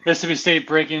 Mississippi State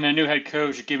breaking a new head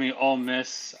coach. Give me Ole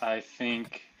Miss. I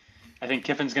think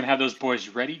Kiffin's going to have those boys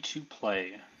ready to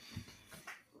play.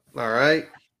 All right.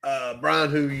 Brian,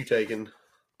 who are you taking?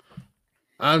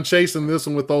 I'm chasing this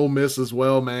one with Ole Miss as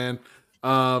well, man.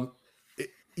 When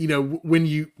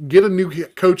you get a new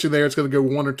coach in there, it's going to go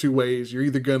one or two ways. You're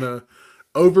either going to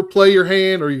overplay your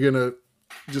hand or you're going to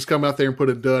just come out there and put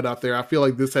a dud out there. I feel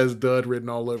like this has dud written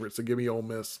all over it, so give me Ole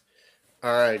Miss.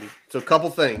 All righty. So a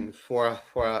couple things before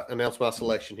I announce my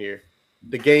selection here.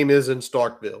 The game is in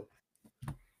Starkville.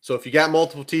 So if you got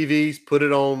multiple TVs, put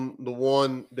it on the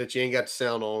one that you ain't got the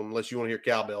sound on unless you want to hear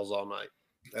cowbells all night.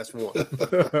 That's one.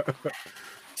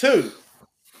 2,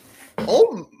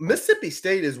 Mississippi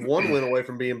State is 1 win away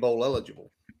from being bowl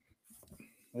eligible.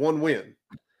 1 win.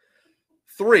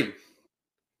 3,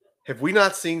 have we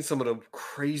not seen some of the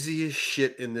craziest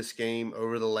shit in this game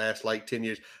over the last 10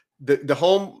 years? The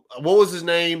home, what was his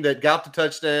name that got the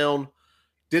touchdown,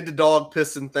 did the dog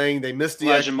pissing thing. They missed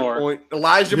the extra point.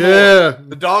 Elijah Moore.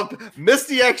 The dog missed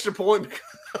the extra point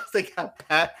because they got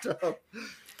packed up.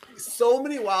 So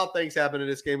many wild things happened in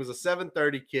this game. It was a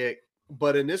 7:30 kick.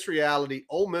 But in this reality,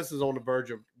 Ole Miss is on the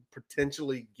verge of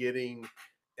potentially getting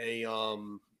a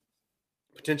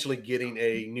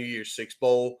New Year's Six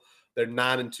bowl. They're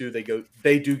 9-2.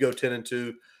 They do go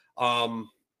 10-2.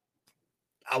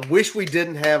 I wish we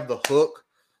didn't have the hook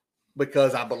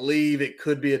because I believe it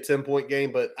could be a 10-point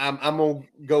game, but I'm going to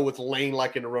go with Lane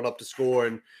liking to run up to score,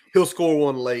 and he'll score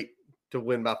one late to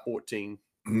win by 14.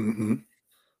 Mm-hmm.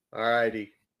 All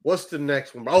righty. What's the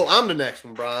next one? Oh, I'm the next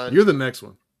one, Brian. You're the next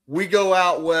one. We go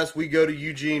out west. We go to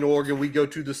Eugene, Oregon. We go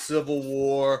to the Civil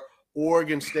War,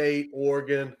 Oregon State,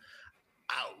 Oregon.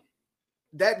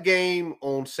 That game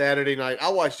on Saturday night, I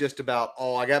watched just about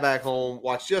all. I got back home,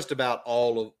 watched just about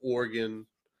all of Oregon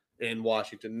and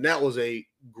Washington. That was a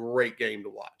great game to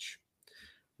watch.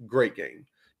 Great game.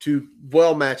 Two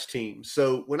well-matched teams.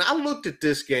 So when I looked at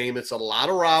this game, it's a lot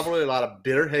of rivalry, a lot of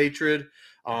bitter hatred.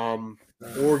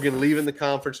 Oregon leaving the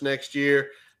conference next year.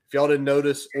 If y'all didn't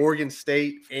notice, Oregon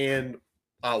State and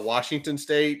Washington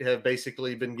State have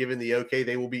basically been given the okay.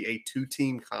 They will be a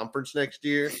 2-team conference next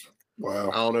year. Wow.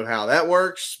 I don't know how that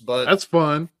works, but that's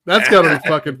fun. That's got to be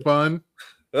fucking fun.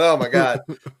 Oh my God.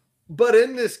 But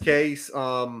in this case,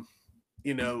 Oregon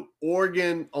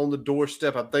on the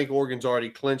doorstep. I think Oregon's already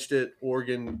clinched it.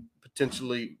 Oregon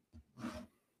potentially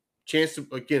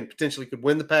could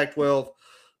win the Pac-12,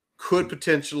 could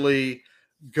potentially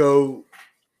go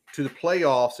to the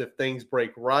playoffs if things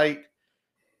break right.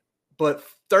 But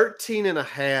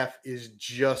 13.5 is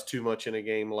just too much in a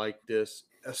game like this,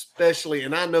 especially.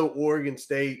 And I know Oregon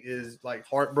State is like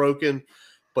heartbroken,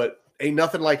 but ain't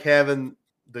nothing like having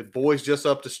the boys just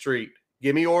up the street.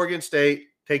 Give me Oregon State,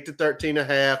 take the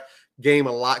 13.5, game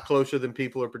a lot closer than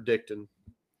people are predicting.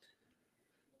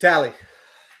 Tally.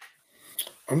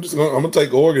 I'm gonna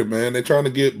take Oregon, man. They're trying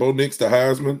to get Bo Nix to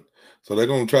Heisman, so they're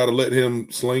gonna try to let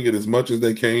him sling it as much as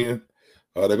they can.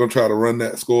 They're gonna try to run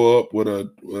that score up with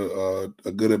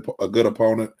a good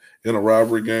opponent in a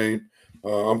rivalry game.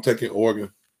 I'm taking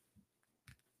Oregon.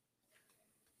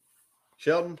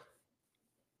 Sheldon.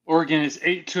 Oregon is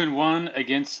 8-1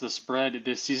 against the spread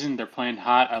this season. They're playing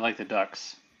hot. I like the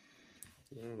Ducks.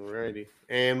 All righty.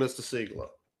 And Mr. Siegler.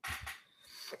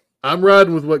 I'm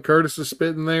riding with what Curtis is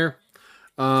spitting there.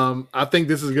 I think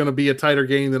this is going to be a tighter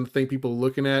game than I think people are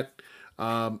looking at.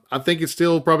 I think it's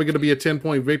still probably going to be a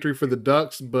 10-point victory for the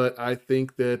Ducks, but I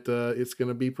think that it's going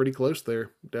to be pretty close there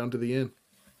down to the end.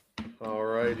 All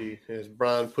righty. As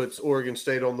Brian puts Oregon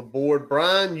State on the board.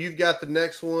 Brian, you've got the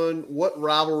next one. What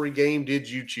rivalry game did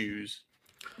you choose?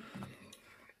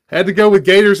 Had to go with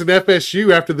Gators and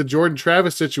FSU after the Jordan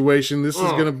Travis situation. This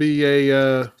is going to be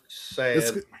a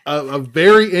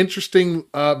very interesting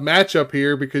matchup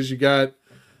here because you got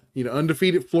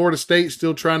undefeated Florida State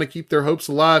still trying to keep their hopes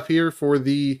alive here for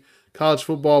the college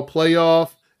football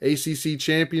playoff. ACC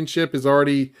championship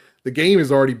the game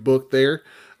is already booked there.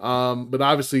 But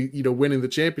obviously, winning the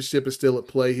championship is still at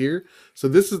play here. So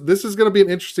this is going to be an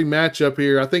interesting matchup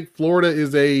here. I think Florida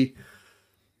is a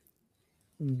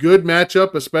good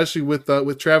matchup, especially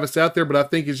with Travis out there. But I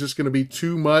think it's just going to be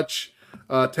too much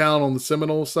talent on the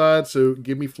Seminole side. So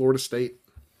give me Florida State.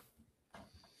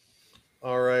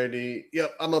 All righty.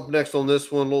 Yep, I'm up next on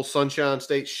this one. Little Sunshine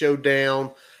State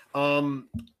showdown.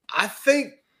 I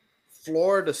think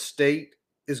Florida State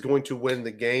is going to win the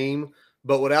game.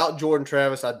 But without Jordan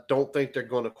Travis, I don't think they're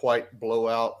going to quite blow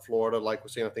out Florida. Like we're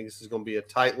saying, I think this is going to be a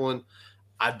tight one.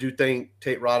 I do think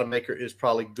Tate Rodemaker is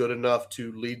probably good enough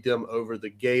to lead them over the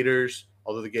Gators,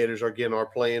 although the Gators are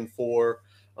playing for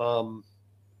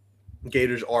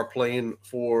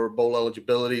bowl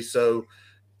eligibility. So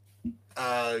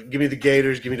give me the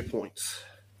Gators, give me the points.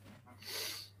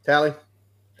 Tally?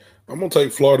 I'm going to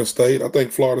take Florida State. I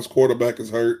think Florida's quarterback is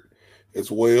hurt as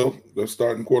well. Their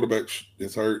starting quarterback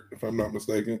is hurt, if I'm not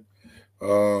mistaken.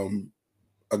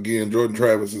 Again, Jordan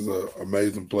Travis is an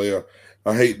amazing player.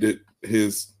 I hate that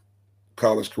his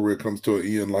college career comes to an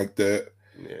end like that.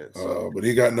 Yeah, but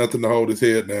he got nothing to hold his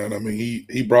head down. I mean,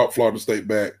 he brought Florida State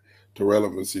back to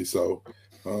relevancy. So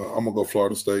I'm going to go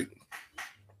Florida State.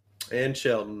 And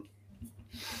Sheldon.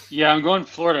 Yeah, I'm going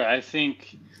Florida. I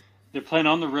think they're playing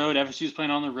on the road. FSU's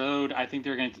playing on the road. I think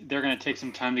they're going to take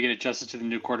some time to get adjusted to the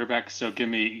new quarterback. So give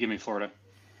me Florida.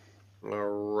 All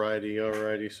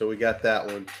righty. So we got that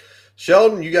one.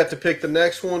 Sheldon, you got to pick the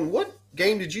next one. What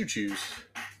game did you choose?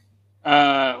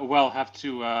 Well, have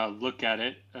to look at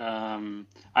it.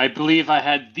 I believe I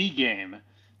had the game.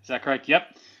 Is that correct?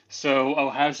 Yep. So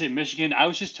Ohio State, Michigan. I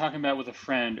was just talking about it with a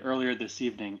friend earlier this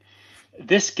evening.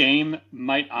 This game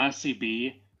might honestly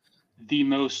be the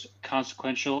most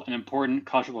consequential and important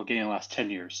college football game in the last 10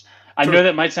 years. I know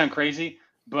that might sound crazy,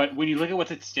 but when you look at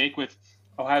what's at stake with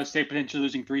Ohio State potentially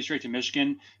losing 3 straight to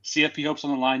Michigan, CFP hopes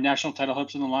on the line, national title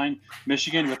hopes on the line,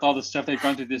 Michigan with all the stuff they've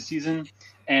gone through this season,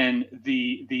 and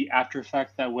the after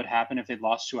effect that would happen if they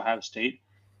lost to Ohio State,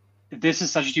 this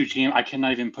is such a huge game. I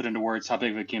cannot even put into words how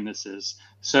big of a game this is.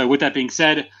 So with that being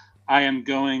said, I am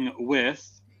going with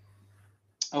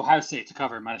Ohio State to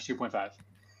cover minus 2.5.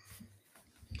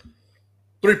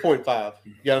 3.5.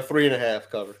 You got a 3.5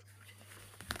 cover.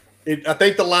 I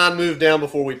think the line moved down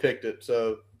before we picked it,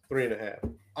 so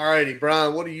 3.5. All righty,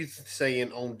 Brian, what are you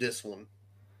saying on this one?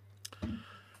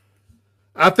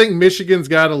 I think Michigan's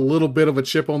got a little bit of a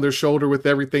chip on their shoulder with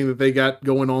everything that they got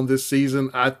going on this season.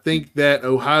 I think that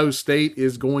Ohio State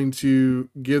is going to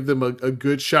give them a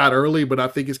good shot early, but I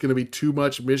think it's going to be too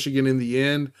much Michigan in the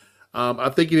end. I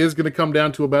think it is going to come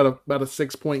down to about a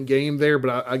 6-point game there,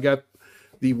 but I got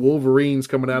the Wolverines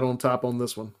coming out on top on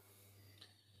this one.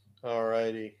 All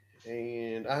righty.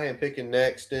 And I am picking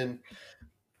next. And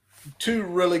two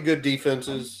really good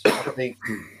defenses. I think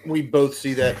we both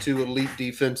see that, two elite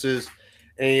defenses.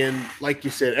 And like you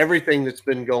said, everything that's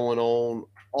been going on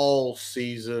all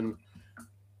season,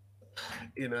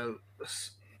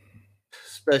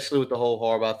 especially with the whole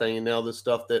Harbaugh thing and now the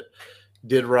stuff that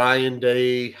did Ryan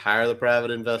Day hire the private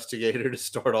investigator to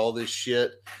start all this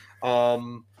shit.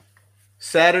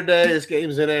 Saturday, this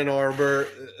game's in Ann Arbor.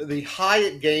 The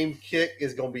Hyatt game kick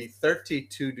is going to be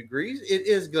 32 degrees. It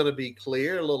is going to be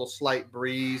clear, a little slight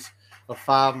breeze of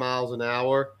 5 miles an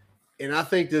hour. And I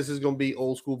think this is going to be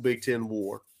old school Big Ten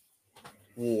war.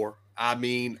 I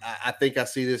mean, I think I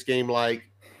see this game like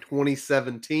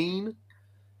 2017.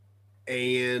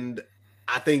 And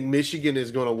I think Michigan is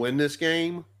going to win this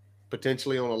game,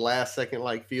 potentially on a last second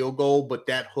like field goal. But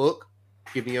that hook,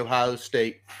 give me Ohio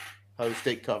State. Ohio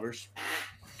State covers.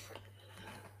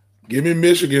 Give me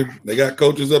Michigan. They got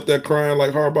coaches up there crying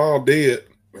like Harbaugh dead.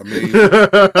 I mean,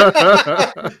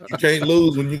 you can't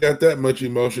lose when you got that much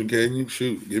emotion, can you?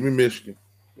 Shoot, give me Michigan.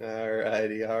 All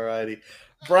righty.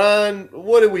 Brian,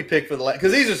 what did we pick for the last?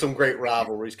 Because these are some great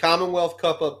rivalries. Commonwealth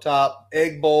Cup up top,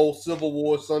 Egg Bowl, Civil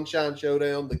War, Sunshine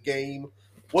Showdown, the game.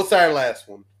 What's our last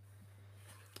one?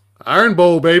 Iron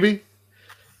Bowl, baby.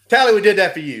 Tally, we did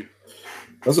that for you.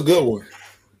 That's a good one.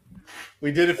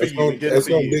 We did it for you. That's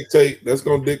going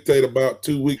to dictate about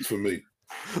 2 weeks for me.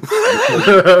 If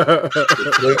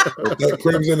that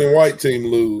Crimson and White team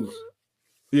lose,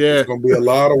 there's going to be a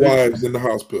lot of wives in the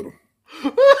hospital.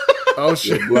 Oh,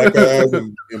 shit. With black eyes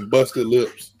and busted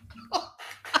lips.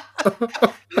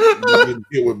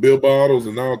 Hit with bill bottles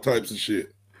and all types of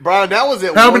shit. Brian, that was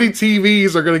it. How many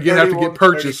TVs are going to have to get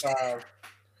purchased? 35.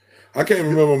 I can't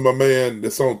remember my man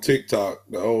that's on TikTok,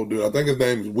 the old dude. I think his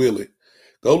name is Willie.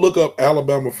 Go look up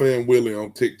Alabama fan Willie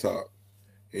on TikTok,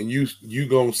 and you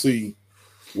gonna see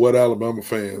what Alabama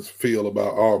fans feel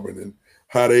about Auburn and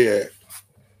how they act.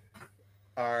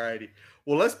 All righty.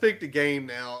 Well, let's pick the game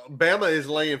now. Bama is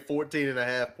laying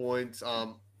 14.5 points.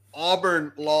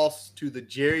 Auburn lost to the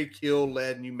Jerry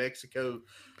Kill-led New Mexico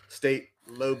State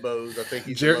Lobos. I think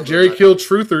he's Jerry Kill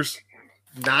truthers.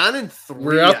 9-3.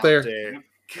 We're out there.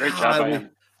 Great job by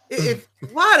him.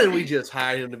 Why didn't we just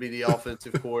hire him to be the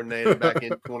offensive coordinator back in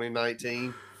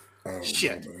 2019?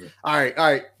 Shit. All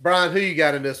right. Brian, who you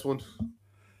got in this one?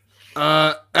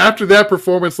 After that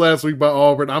performance last week by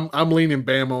Auburn, I'm leaning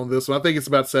Bama on this one. I think it's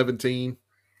about 17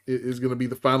 is going to be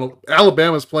the final.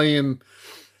 Alabama's playing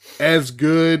as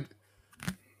good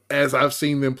as I've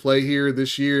seen them play here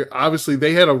this year. Obviously,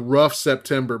 they had a rough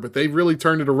September, but they've really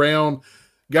turned it around,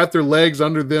 got their legs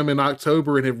under them in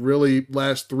October, and have really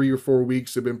last 3 or 4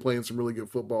 weeks have been playing some really good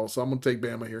football. So I'm going to take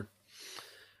Bama here.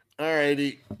 All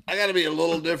righty. I got to be a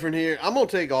little different here. I'm going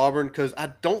to take Auburn because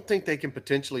I don't think they can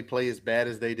potentially play as bad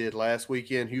as they did last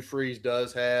weekend. Hugh Freeze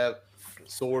does have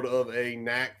sort of a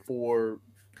knack for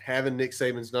having Nick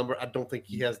Saban's number. I don't think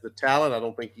he has the talent. I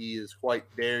don't think he is quite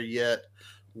there yet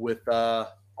with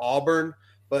Auburn.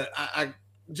 But I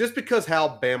just because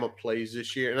how Bama plays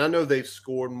this year, and I know they've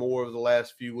scored more over the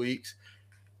last few weeks,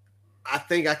 I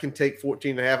think I can take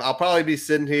 14.5. I'll probably be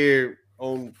sitting here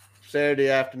on Saturday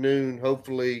afternoon,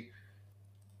 hopefully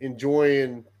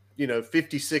enjoying,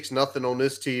 56-0 on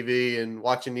this TV and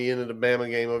watching the end of the Bama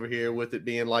game over here with it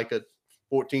being like a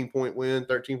 14-point win,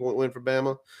 13-point win for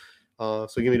Bama.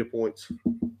 So give me the points.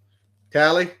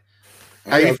 Tally,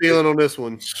 how you feeling on this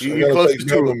one? You close to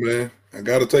Bama, man. I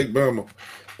got to take Bama.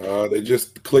 They're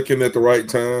just clicking at the right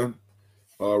time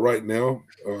right now.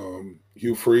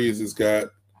 Hugh Freeze has got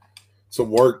some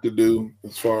work to do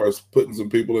as far as putting some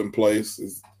people in place.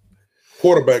 His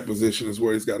quarterback position is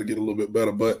where he's got to get a little bit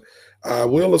better. But I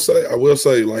will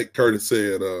say, like Curtis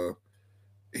said,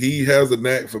 he has a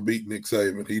knack for beating Nick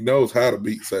Saban. He knows how to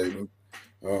beat Saban.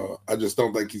 I just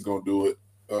don't think he's going to do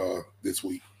it this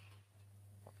week.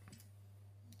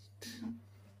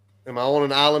 Am I on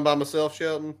an island by myself,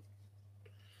 Shelton?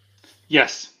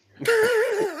 Yes.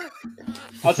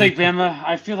 I'll take Bama.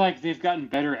 I feel like they've gotten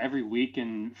better every week,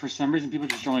 and for some reason people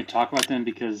just don't really talk about them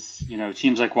because,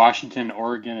 teams like Washington,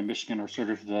 Oregon, and Michigan are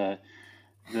sort of the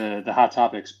the hot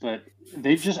topics, but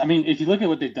they just, I mean, if you look at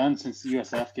what they've done since the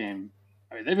USF game,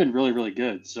 I mean, they've been really, really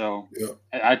good. So Yeah.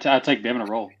 I take Bama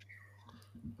to roll.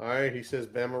 All right, he says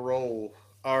Bama roll.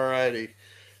 All righty.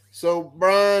 So,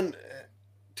 Brian,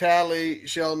 Tally,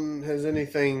 Sheldon, has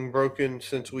anything broken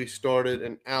since we started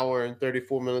an hour and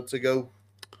 34 minutes ago?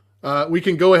 We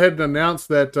can go ahead and announce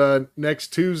that next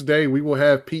Tuesday we will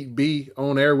have Pete B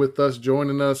on air with us,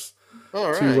 joining us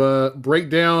to break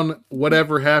down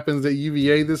whatever happens at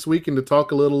UVA this week and to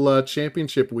talk a little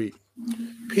championship week.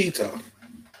 Peter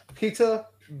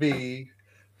B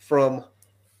from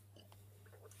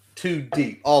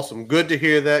 2D. Awesome. Good to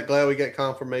hear that. Glad we got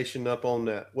confirmation up on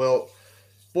that. Well,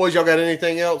 boys, y'all got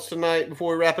anything else tonight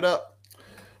before we wrap it up?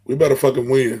 We better fucking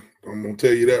win. I'm going to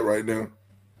tell you that right now.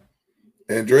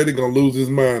 Andretti going to lose his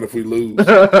mind if we lose.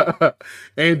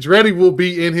 Andretti will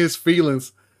be in his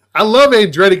feelings. I love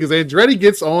Andretti because Andretti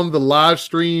gets on the live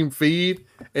stream feed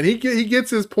and he gets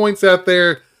his points out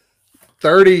there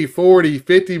 30, 40,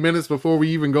 50 minutes before we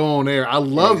even go on air. I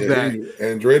love that.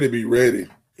 Andretti be ready.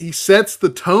 He sets the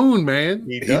tone, man.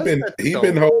 He been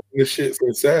holding this shit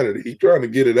since Saturday. He trying to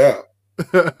get it out.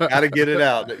 Gotta get it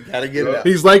out. Gotta get it out.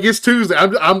 He's like, it's Tuesday.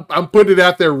 I'm putting it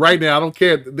out there right now. I don't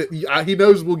care. He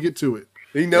knows we'll get to it.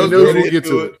 He knows we'll get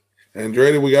to it.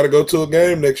 Andretti, we got to go to a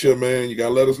game next year, man. You got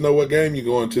to let us know what game you're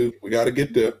going to. We got to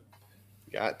get there.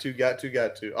 Got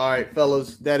to. All right,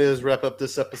 fellas, that is wrap up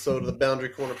this episode of the Boundary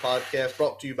Corner Podcast,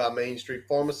 brought to you by Main Street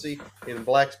Pharmacy in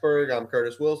Blacksburg. I'm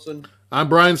Curtis Wilson. I'm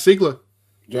Brian Siegler.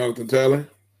 Jonathan Talley.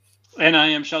 And I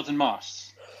am Shelton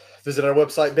Moss. Visit our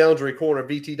website,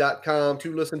 boundarycornerbt.com,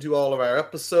 to listen to all of our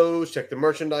episodes. Check the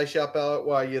merchandise shop out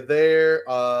while you're there.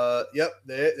 Yep,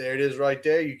 there it is right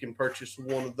there. You can purchase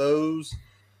one of those.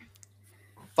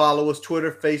 Follow us,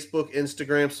 Twitter, Facebook,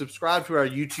 Instagram. Subscribe to our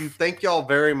YouTube. Thank y'all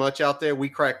very much out there. We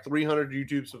cracked 300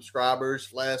 YouTube subscribers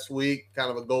last week,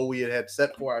 kind of a goal we had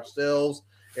set for ourselves,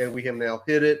 and we have now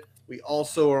hit it. We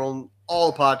also are on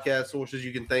all podcast sources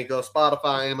you can think of: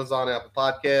 Spotify, Amazon, Apple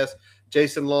Podcasts.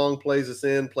 Jason Long plays us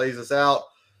in, plays us out.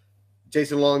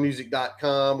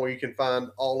 JasonLongMusic.com, where you can find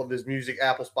all of his music,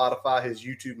 Apple, Spotify, his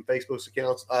YouTube and Facebook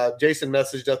accounts. Jason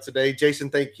messaged us today. Jason,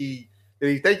 did he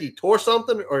think he tore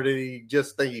something, or did he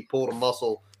just think he pulled a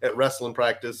muscle at wrestling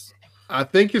practice? I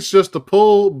think it's just a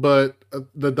pull, but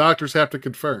the doctors have to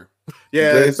confirm.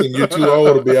 Yeah, Jason, you're too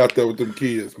old to be out there with them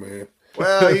kids, man.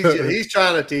 Well, he's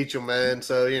trying to teach them, man.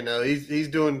 So he's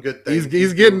doing good things.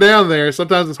 He's getting down there.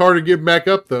 Sometimes it's hard to get back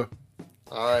up, though.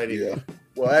 All righty. Yeah.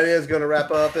 Well, that is going to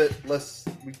wrap up it.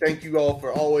 We thank you all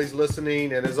for always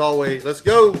listening, and as always, let's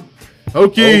go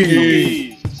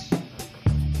Hokies.